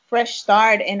cliche fresh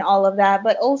start and all of that,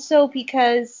 but also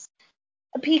because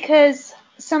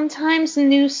sometimes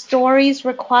new stories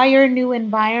require new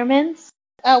environments.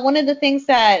 One of the things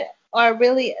that are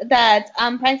really that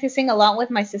I'm practicing a lot with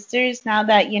my sisters now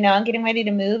that I'm getting ready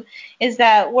to move is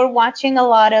that we're watching a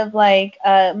lot of like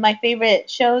my favorite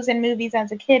shows and movies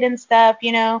as a kid and stuff.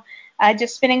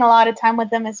 Just spending a lot of time with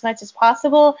them as much as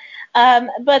possible.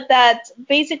 But that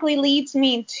basically leads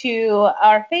me to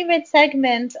our favorite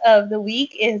segment of the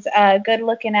week is Good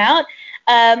Looking Out.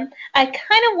 I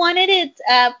kind of wanted it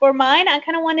for mine. I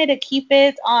kind of wanted to keep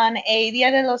it on a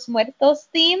Dia de los Muertos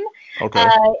theme Okay.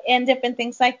 and different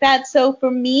things like that. So for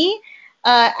me,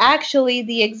 actually,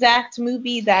 the exact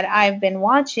movie that I've been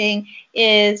watching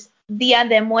is Dia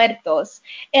de Muertos.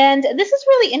 And this is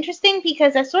really interesting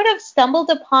because I sort of stumbled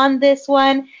upon this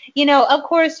one. Of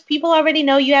course, people already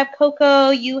know you have Coco,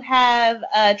 you have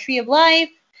Tree of Life,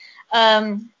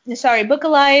 sorry, Book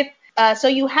of Life. So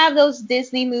you have those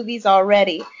Disney movies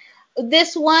already.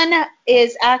 This one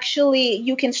is actually,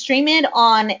 you can stream it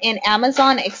on an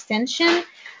Amazon extension.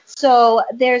 So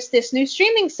there's this new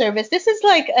streaming service. This is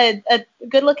like a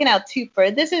good looking out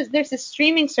twofer. There's a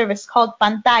streaming service called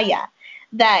Pantaya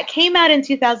that came out in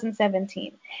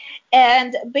 2017.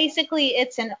 And basically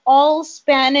it's an all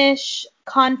Spanish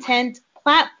content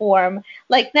platform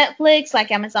like Netflix, like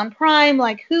Amazon Prime,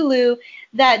 like Hulu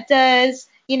that does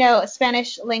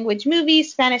Spanish language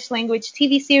movies, Spanish language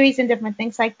TV series, and different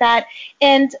things like that.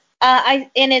 And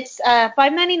it's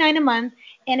 $5.99 a month,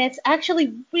 and it's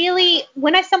actually really,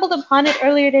 when I stumbled upon it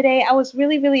earlier today, I was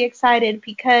really really excited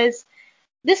because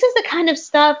this is the kind of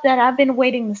stuff that I've been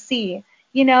waiting to see.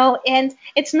 And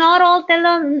it's not all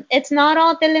telenovelas.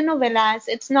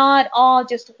 It's not all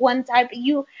just one type.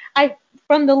 I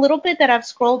From the little bit that I've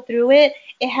scrolled through it,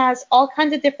 it has all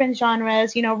kinds of different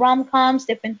genres, rom-coms,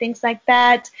 different things like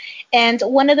that. And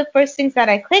one of the first things that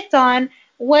I clicked on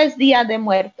was Dia de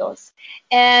Muertos.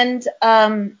 And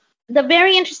the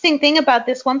very interesting thing about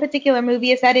this one particular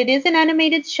movie is that it is an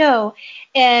animated show,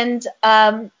 and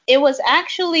it was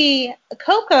actually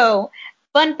Coco.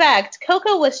 Fun fact: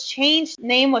 Coco was changed.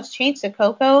 Name was changed to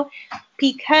Coco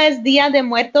because Dia de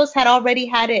Muertos had already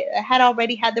had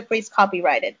the phrase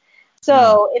copyrighted. Mm.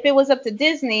 So if it was up to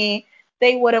Disney,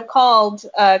 they would have called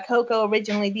Coco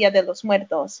originally Dia de los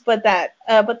Muertos, but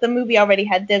the movie already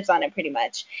had dibs on it pretty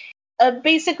much.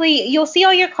 Basically, you'll see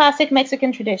all your classic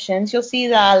Mexican traditions. You'll see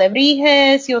the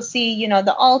alebrijes, you'll see,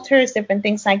 the altars, different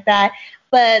things like that.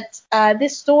 But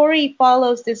this story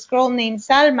follows this girl named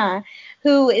Salma,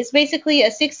 who is basically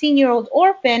a 16-year-old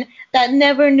orphan that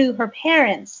never knew her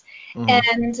parents. Mm-hmm.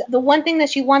 And the one thing that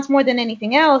she wants more than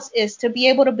anything else is to be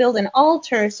able to build an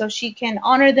altar so she can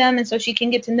honor them and so she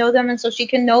can get to know them and so she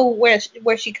can know where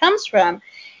she comes from.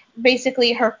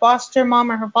 Basically her foster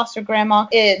mom or her foster grandma,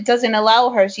 it doesn't allow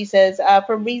her. She says,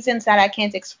 for reasons that I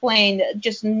can't explain,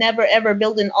 just never ever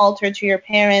build an altar to your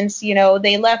parents.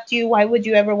 They left you. Why would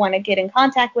you ever want to get in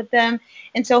contact with them?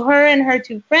 And so her and her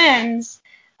two friends,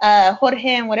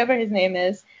 Jorge and whatever his name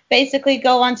is, basically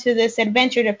go onto this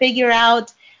adventure to figure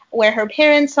out where her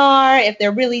parents are, if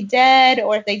they're really dead,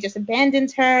 or if they just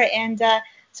abandoned her. And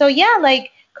so yeah,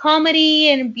 like comedy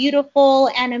and beautiful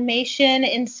animation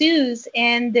ensues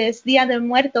in this Dia de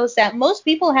Muertos that most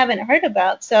people haven't heard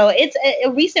about. So it's a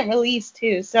recent release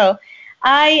too. So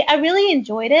I really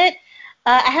enjoyed it.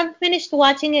 I haven't finished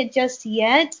watching it just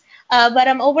yet, but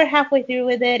I'm over halfway through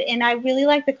with it, and I really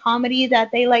like the comedy that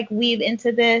they like weave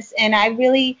into this, and I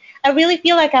really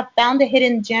feel like I've found a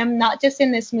hidden gem, not just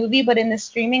in this movie, but in the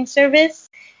streaming service.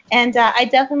 And I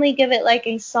definitely give it like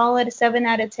a solid 7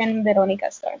 out of 10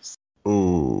 Veronica stars.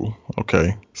 Ooh,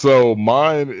 okay. So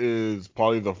mine is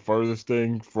probably the furthest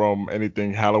thing from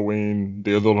anything Halloween,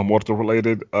 Dia de los Muertos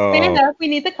related. Fair enough. We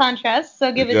need the contrast,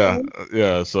 so give it to Yeah, me.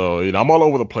 yeah. So I'm all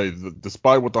over the place.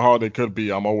 Despite what the holiday could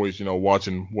be, I'm always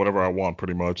watching whatever I want,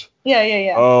 pretty much. Yeah,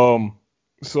 yeah, yeah. Um,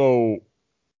 so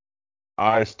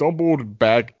I stumbled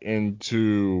back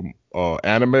into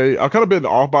anime. I've kind of been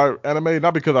off by anime,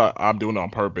 not because I'm doing it on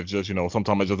purpose. Just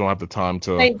sometimes I just don't have the time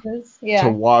Phases. to Yeah.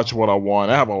 watch what I want.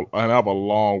 I have a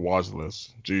long watch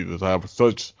list. Jesus, I have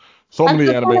so I'm many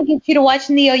still trying anime. to get you to watch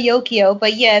Neo Yokio,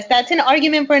 but yes, that's an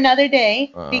argument for another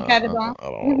day, Ricardo. I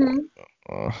don't.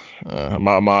 Mm-hmm.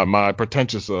 My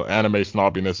pretentious anime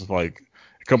snobbiness is like,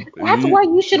 That's why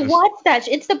you should watch that.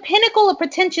 It's the pinnacle of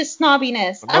pretentious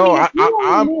snobbiness. I no, mean, if you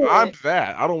only I'm knew.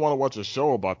 that. I don't want to watch a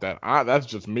show about that. That's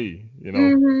just me.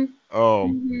 Mm-hmm.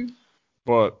 Um, Mm-hmm.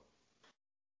 but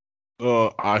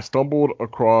I stumbled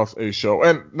across a show,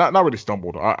 and not really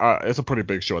stumbled. It's a pretty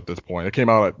big show at this point. It came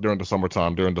out during the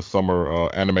summertime, during the summer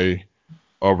anime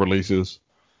releases.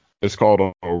 It's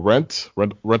called Rent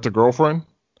a Girlfriend.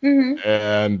 Mhm.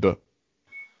 And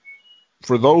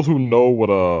for those who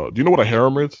know do you know what a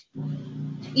harem is?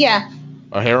 Yeah.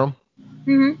 A harem?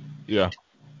 Mhm. Yeah.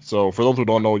 So for those who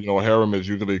don't know, a harem is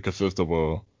usually consists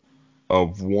of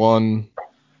of one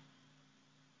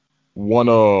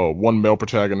male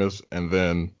protagonist, and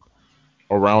then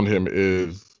around him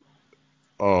is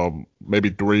maybe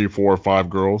three, four, or five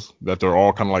girls that they're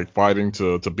all kind of like fighting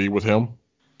to be with him.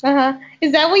 Uh-huh.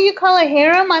 Is that what you call a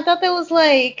harem? I thought that was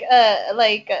like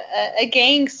a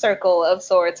gang circle of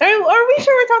sorts. Are we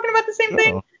sure we're talking about the same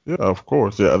thing? Yeah, yeah, of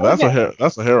course. Yeah, Okay.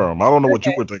 that's a harem. I don't know what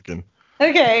you Okay. were thinking.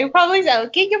 Okay. Probably so.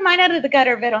 Get your mind out of the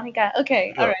gutter, Veronica.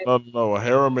 Okay. All Yeah, right. no, no, no. A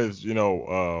harem is,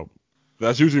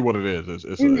 that's usually what it is.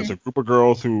 It's Mhm. a group of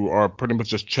girls who are pretty much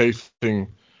just chasing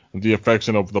the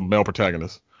affection of the male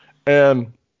protagonist.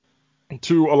 And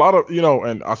to a lot of,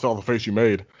 and I saw the face you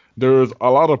made. There's a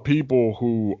lot of people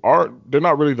who they're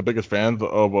not really the biggest fans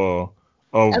Of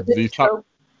of this these type trope.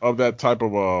 of that type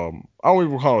of I don't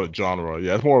even call it a genre.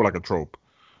 Yeah, it's more like a trope.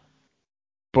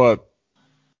 But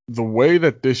the way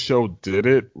that this show did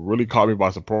it really caught me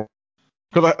by surprise.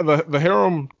 Because the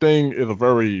harem thing is a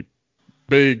very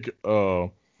big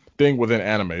thing within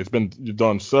anime. It's been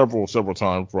done several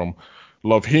times from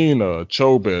Love Hina,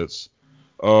 Chobits,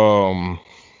 um,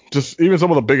 just even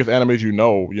some of the biggest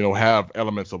animes have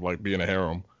elements of like being a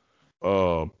harem.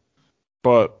 Uh,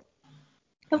 but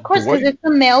Of the course, because way it's a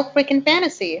male freaking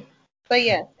fantasy. But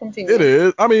yeah, it continue.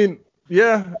 is, I mean,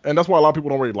 yeah, and that's why a lot of people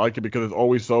don't really like it because it's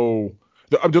always so.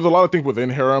 There's a lot of things within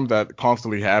harem that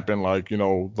constantly happen, like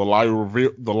the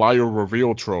liar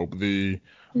reveal trope, the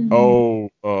Hmm. oh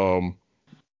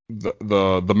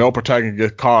the male protagonist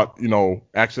gets caught,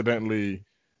 accidentally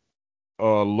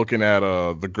looking at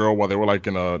the girl while they were like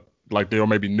in a like they were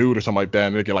maybe nude or something like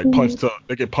that, and Hmm.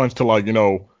 they get punched to like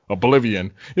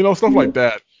oblivion, stuff Hmm. like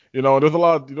that. There's a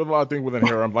lot of things within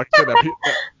harem, like I said,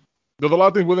 there's a lot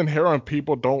of things within harem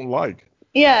people don't like,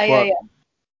 Yeah, yeah, but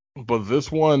yeah.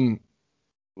 this one,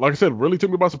 like I said, really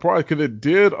took me by surprise because it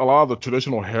did a lot of the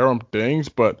traditional harem things,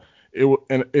 but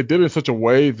and it did it in such a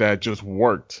way that just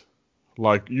worked.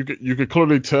 Like you could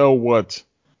clearly tell what.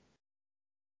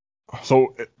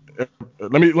 So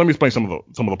let me explain some of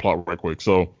the plot right quick.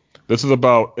 So this is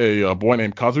about a boy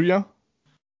named Kazuya,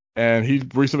 and he's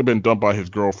recently been dumped by his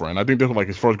girlfriend. I think this was like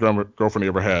his first girlfriend he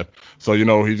ever had. So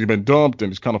he's been dumped and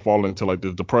he's kind of fallen into like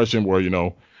this depression where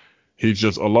he's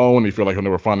just alone. He feels like he'll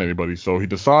never find anybody. So he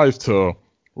decides to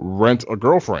rent a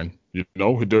girlfriend.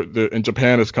 In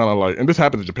Japan, it's kind of like, and this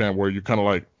happens in Japan where you kind of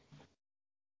like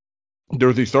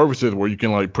there's these services where you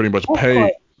can like pretty much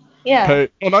Escort. Yeah.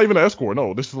 no, not even an escort.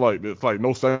 No, this is like it's like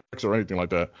no sex or anything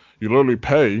like that. You literally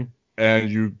pay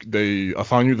and they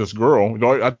assign you this girl.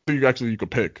 I think you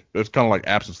could pick. There's kind of like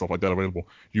apps and stuff like that available.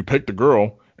 You pick the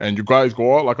girl and you guys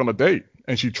go out like on a date,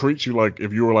 and she treats you like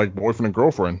if you were like boyfriend and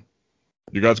girlfriend.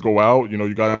 You guys go out,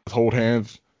 you guys hold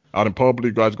hands out in public.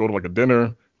 You guys go to like a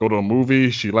dinner, go to a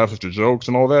movie. She laughs at your jokes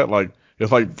and all that. Like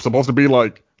it's like supposed to be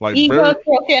like Ego very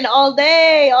stroking all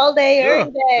day, yeah,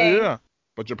 every yeah, day. yeah.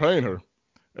 But you're paying her.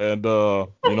 And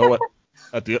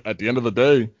at the end of the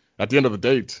day, at the end of the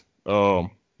date,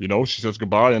 she says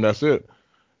goodbye and that's it.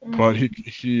 But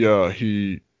Mm.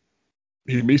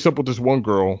 he meets up with this one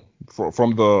girl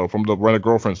from the rent a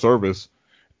girlfriend service,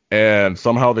 and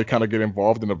somehow they kind of get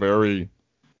involved in a very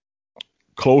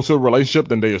closer relationship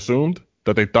than they assumed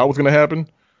that they thought was gonna happen,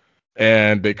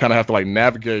 and they kind of have to like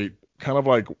navigate kind of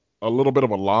like a little bit of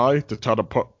a lie to try to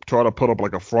put up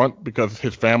like a front because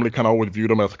his family kind of always viewed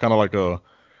him as kind of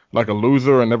like a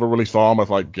loser and never really saw him as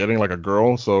like getting like a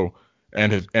girl. So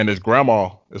and his grandma,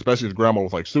 especially his grandma,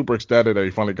 was like super ecstatic that he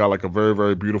finally got like a very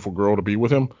very beautiful girl to be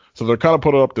with him. So they're kind of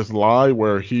putting up this lie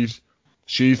where she's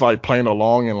like playing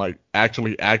along and like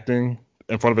actually acting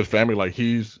in front of his family like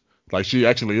she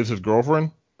actually is his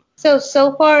girlfriend.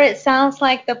 So far it sounds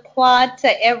like the plot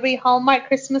to every Hallmark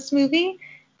Christmas movie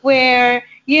where,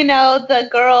 the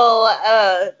girl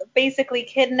basically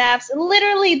kidnaps.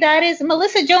 Literally, that is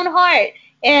Melissa Joan Hart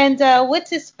and what's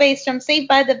his face from Saved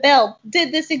by the Bell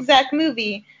did this exact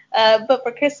movie, but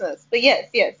for Christmas. But yes,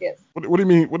 yes, yes. What do you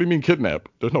mean? What do you mean kidnap?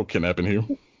 There's no kidnapping here.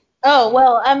 Oh,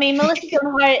 well, I mean, Melissa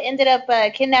Joan Hart ended up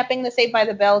kidnapping the Saved by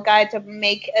the Bell guy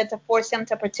to force him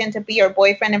to pretend to be her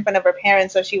boyfriend in front of her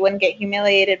parents so she wouldn't get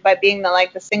humiliated by being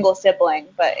the single sibling.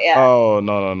 But yeah. Oh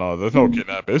no. There's no Mhm.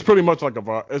 kidnapping. It's pretty much like it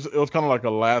was kind of like a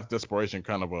last desperation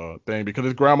kind of a thing because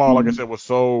his grandma, like I Mhm. said, was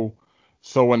so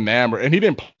enamored, and he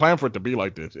didn't plan for it to be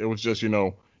like this. It was just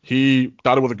he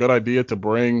thought it was a good idea to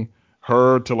bring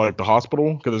her to like the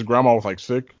hospital because his grandma was like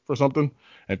sick for something,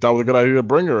 and thought it was a good idea to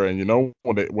bring her. And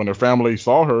when their family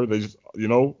saw her, they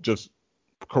just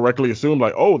correctly assumed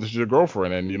like, oh, this is your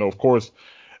girlfriend. And of course,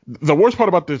 the worst part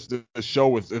about this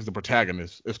show is the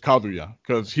protagonist, is Kazuya,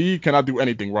 because he cannot do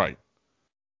anything right.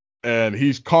 And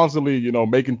he's constantly,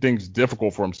 making things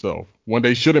difficult for himself when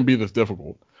they shouldn't be this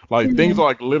difficult. Like things Mhm. are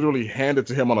like literally handed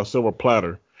to him on a silver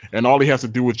platter, and all he has to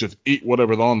do is just eat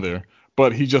whatever's on there.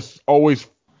 But he just always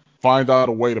finds out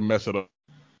a way to mess it up.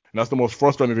 And that's the most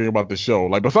frustrating thing about this show.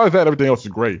 Like besides that, everything else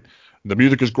is great. The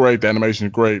music is great, the animation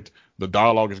is great, the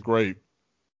dialogue is great,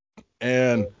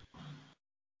 and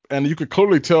you could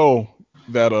clearly tell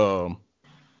that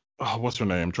what's her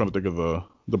name? I'm trying to think of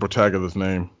the protagonist's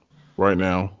name right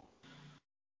now.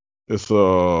 It's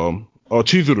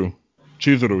Chizuru.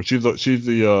 Chizuru. She's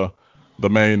the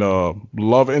main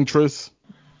love interest,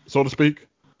 so to speak,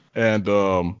 and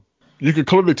you can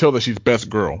clearly tell that she's best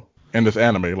girl in this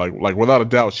anime. Like without a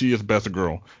doubt, she is best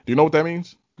girl. Do you know what that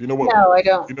means? Do you know what No, I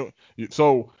don't. you know?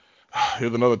 So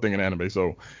here's another thing in anime.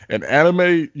 So in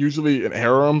anime, usually in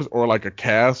harems or like a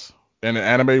cast in an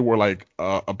anime where like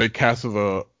a big cast of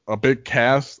a big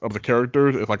cast of the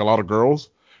characters is like a lot of girls.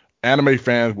 Anime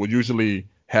fans will usually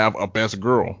have a best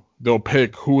girl. They'll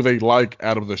pick who they like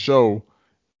out of the show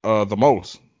the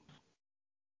most.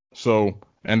 So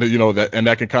and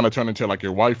that can kind of turn into like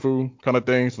your waifu kind of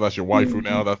thing. So that's your waifu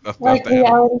now. Mhm. That's Like the anime.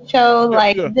 reality show, Yeah,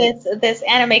 like yeah, this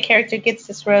anime character gets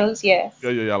this rose, yes.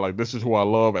 yeah. Like this is who I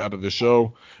love out of the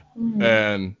show. Mhm.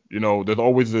 And there's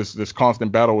always this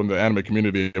constant battle in the anime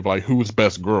community of like who's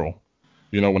best girl.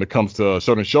 When it comes to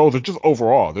certain shows, or just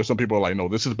overall, there's some people like, no,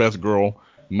 this is best girl.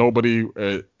 Nobody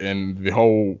in the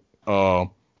whole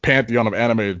pantheon of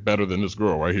anime is better than this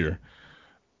girl right here.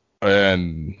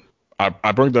 And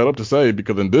I bring that up to say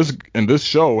because in this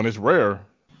show, and it's rare,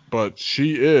 but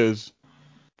she is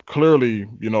clearly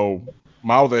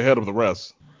miles ahead of the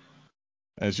rest,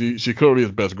 and she clearly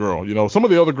is best girl. Some of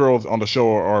the other girls on the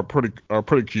show are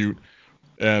pretty cute,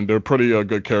 and they're pretty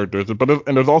good characters. But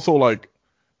there's also like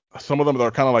some of them that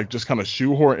are kind of like just kind of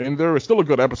shoehorned in there. It's still a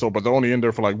good episode, but they're only in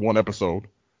there for like one episode.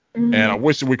 And I Mhm.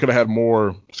 wish we could have had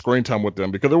more screen time with them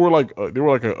because they were like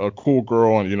a cool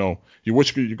girl, and you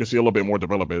wish you could see a little bit more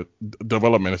development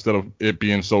instead of it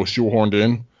being so shoehorned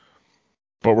in.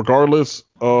 But regardless,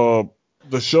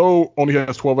 the show only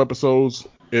has 12 episodes.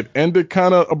 It ended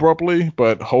kind of abruptly,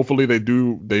 but hopefully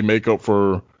they make up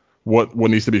for what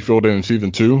needs to be filled in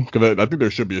season two because I think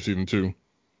there should be a season two.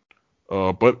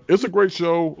 But it's a great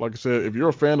show. Like I said, if you're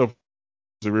a fan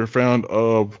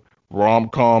of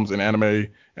rom-coms and anime,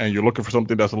 and you're looking for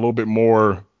something that's a little bit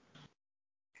more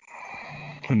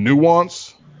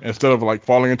nuanced instead of like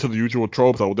falling into the usual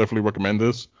tropes, I would definitely recommend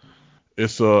this.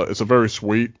 It's a very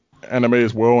sweet anime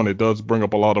as well, and it does bring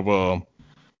up a lot of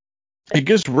it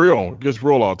gets real. It gets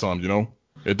real a lot of times.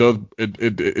 It does.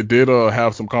 It did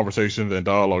have some conversations and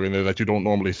dialogue in there that you don't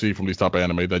normally see from these type of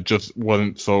anime that just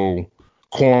wasn't so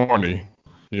corny,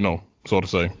 so to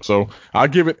say. So I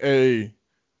give it a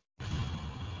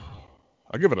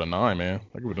 9, man.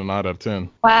 I give it a 9 out of 10.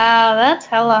 Wow, that's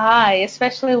hella high,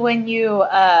 especially when you're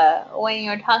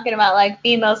talking about like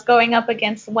females going up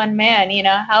against one man,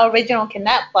 how original can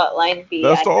that plot line be?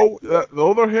 That's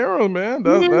those are heroes, man.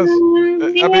 That's I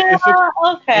mean, Yeah, it's such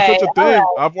okay, a all thing. right.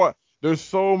 I've watched. There's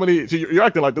so many. See, you're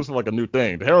acting like this is like a new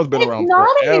thing. The hero's been It's around not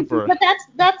a new thing, forever. but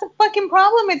that's a fucking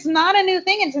problem. It's not a new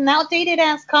thing. It's an outdated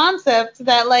ass concept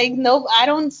that like no, I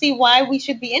don't see why we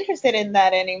should be interested in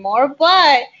that anymore.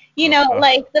 But Uh, uh,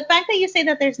 like the fact that you say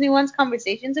that there's nuanced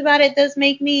conversations about it does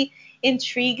make me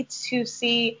intrigued to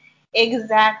see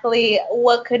exactly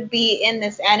what could be in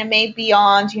this anime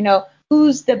beyond,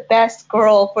 who's the best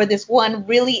girl for this one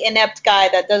really inept guy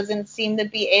that doesn't seem to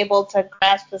be able to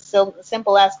grasp the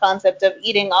simple ass concept of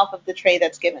eating off of the tray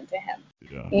that's given to him.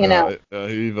 yeah, You know.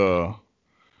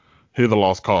 he's the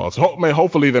lost cause. Man,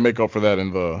 hopefully they make up for that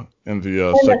in the In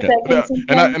the second. second season.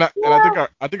 And I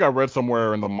Yeah. think I read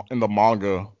somewhere in the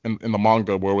manga in the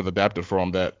manga where it was adapted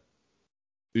from that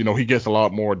he gets a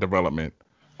lot more development.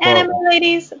 But Anime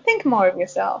ladies, think more of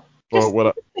yourself. but Just,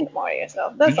 what just think more of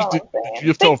yourself. That's all did I'm you saying.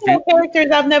 just tell Fictional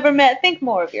characters I've never met, think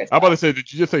more of I'm about to yourself. say,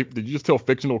 did you just tell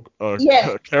fictional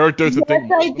Yes. characters to Yes, think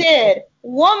more I of themselves? did.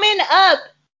 Woman up.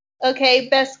 Okay,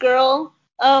 best girl.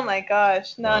 Oh my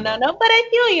gosh. No, No, no, no. no. But I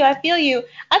feel you. I feel you.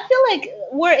 I feel like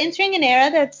we're entering an era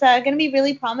that's going to be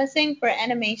really promising for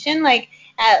animation,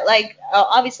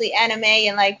 obviously anime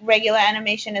and like regular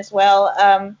animation as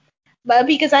well. But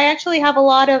because I actually have a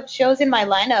lot of shows in my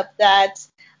lineup that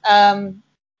um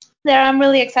there I'm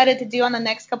really excited to do on the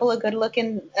next couple of good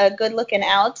looking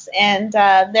outs, and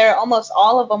they're almost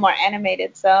all of them are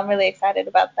animated, so I'm really excited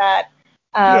about that.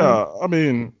 Um, Yeah, I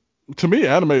mean, to me,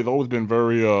 anime has always been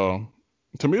very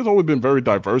to me, it's always been very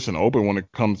diverse and open when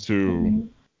it comes to mhm.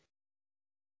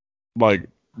 like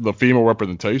the female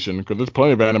representation, because there's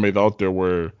plenty of animes out there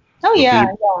where Oh the yeah,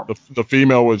 fe yeah. the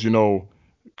female was,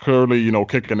 clearly,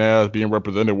 kicking ass, being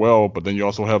represented well, but then you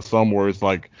also have some where it's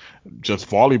like just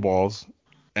volleyballs,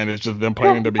 and it's just them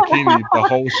playing in the bikini the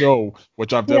whole show,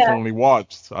 which I've Yeah. definitely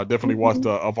watched. I definitely watched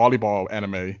Mhm. a volleyball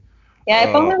anime. Yeah,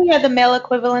 if Uh, only we had the male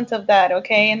equivalent of that,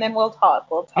 okay? And then we'll talk.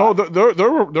 We'll no, talk.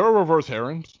 they're reverse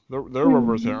herons. They're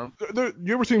reverse Hmm. herons.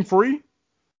 You ever seen Free?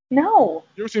 No.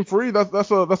 You ever seen Free?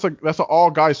 That's a all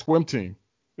guy swim team.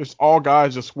 It's all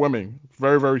guys just swimming.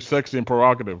 Very very sexy and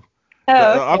provocative.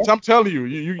 Oh, okay. I'm telling you,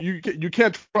 you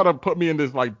can't try to put me in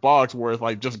this like box where it's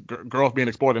like just girls being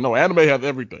exploited. No, anime has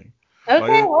everything. Like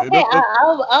Okay, okay.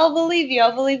 I'll believe you.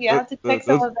 I'll believe you. I'll it, have to check it,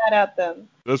 some there's of that out then.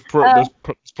 there's Uh,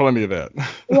 plenty of that.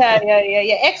 yeah, yeah, yeah,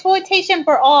 yeah. Exploitation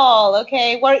for all,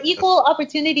 okay? We're equal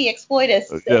opportunity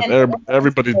exploitists, Yes, and then we see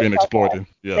everybody's this being podcast. exploited.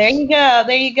 There Yes. you go.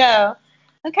 There you go.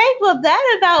 Okay, well,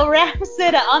 that about wraps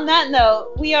it. On that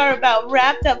note, we are about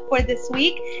wrapped up for this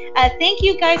week. Thank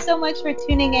you guys so much for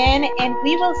tuning in, and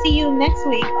we will see you next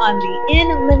week on the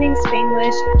In Living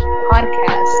Spanglish podcast.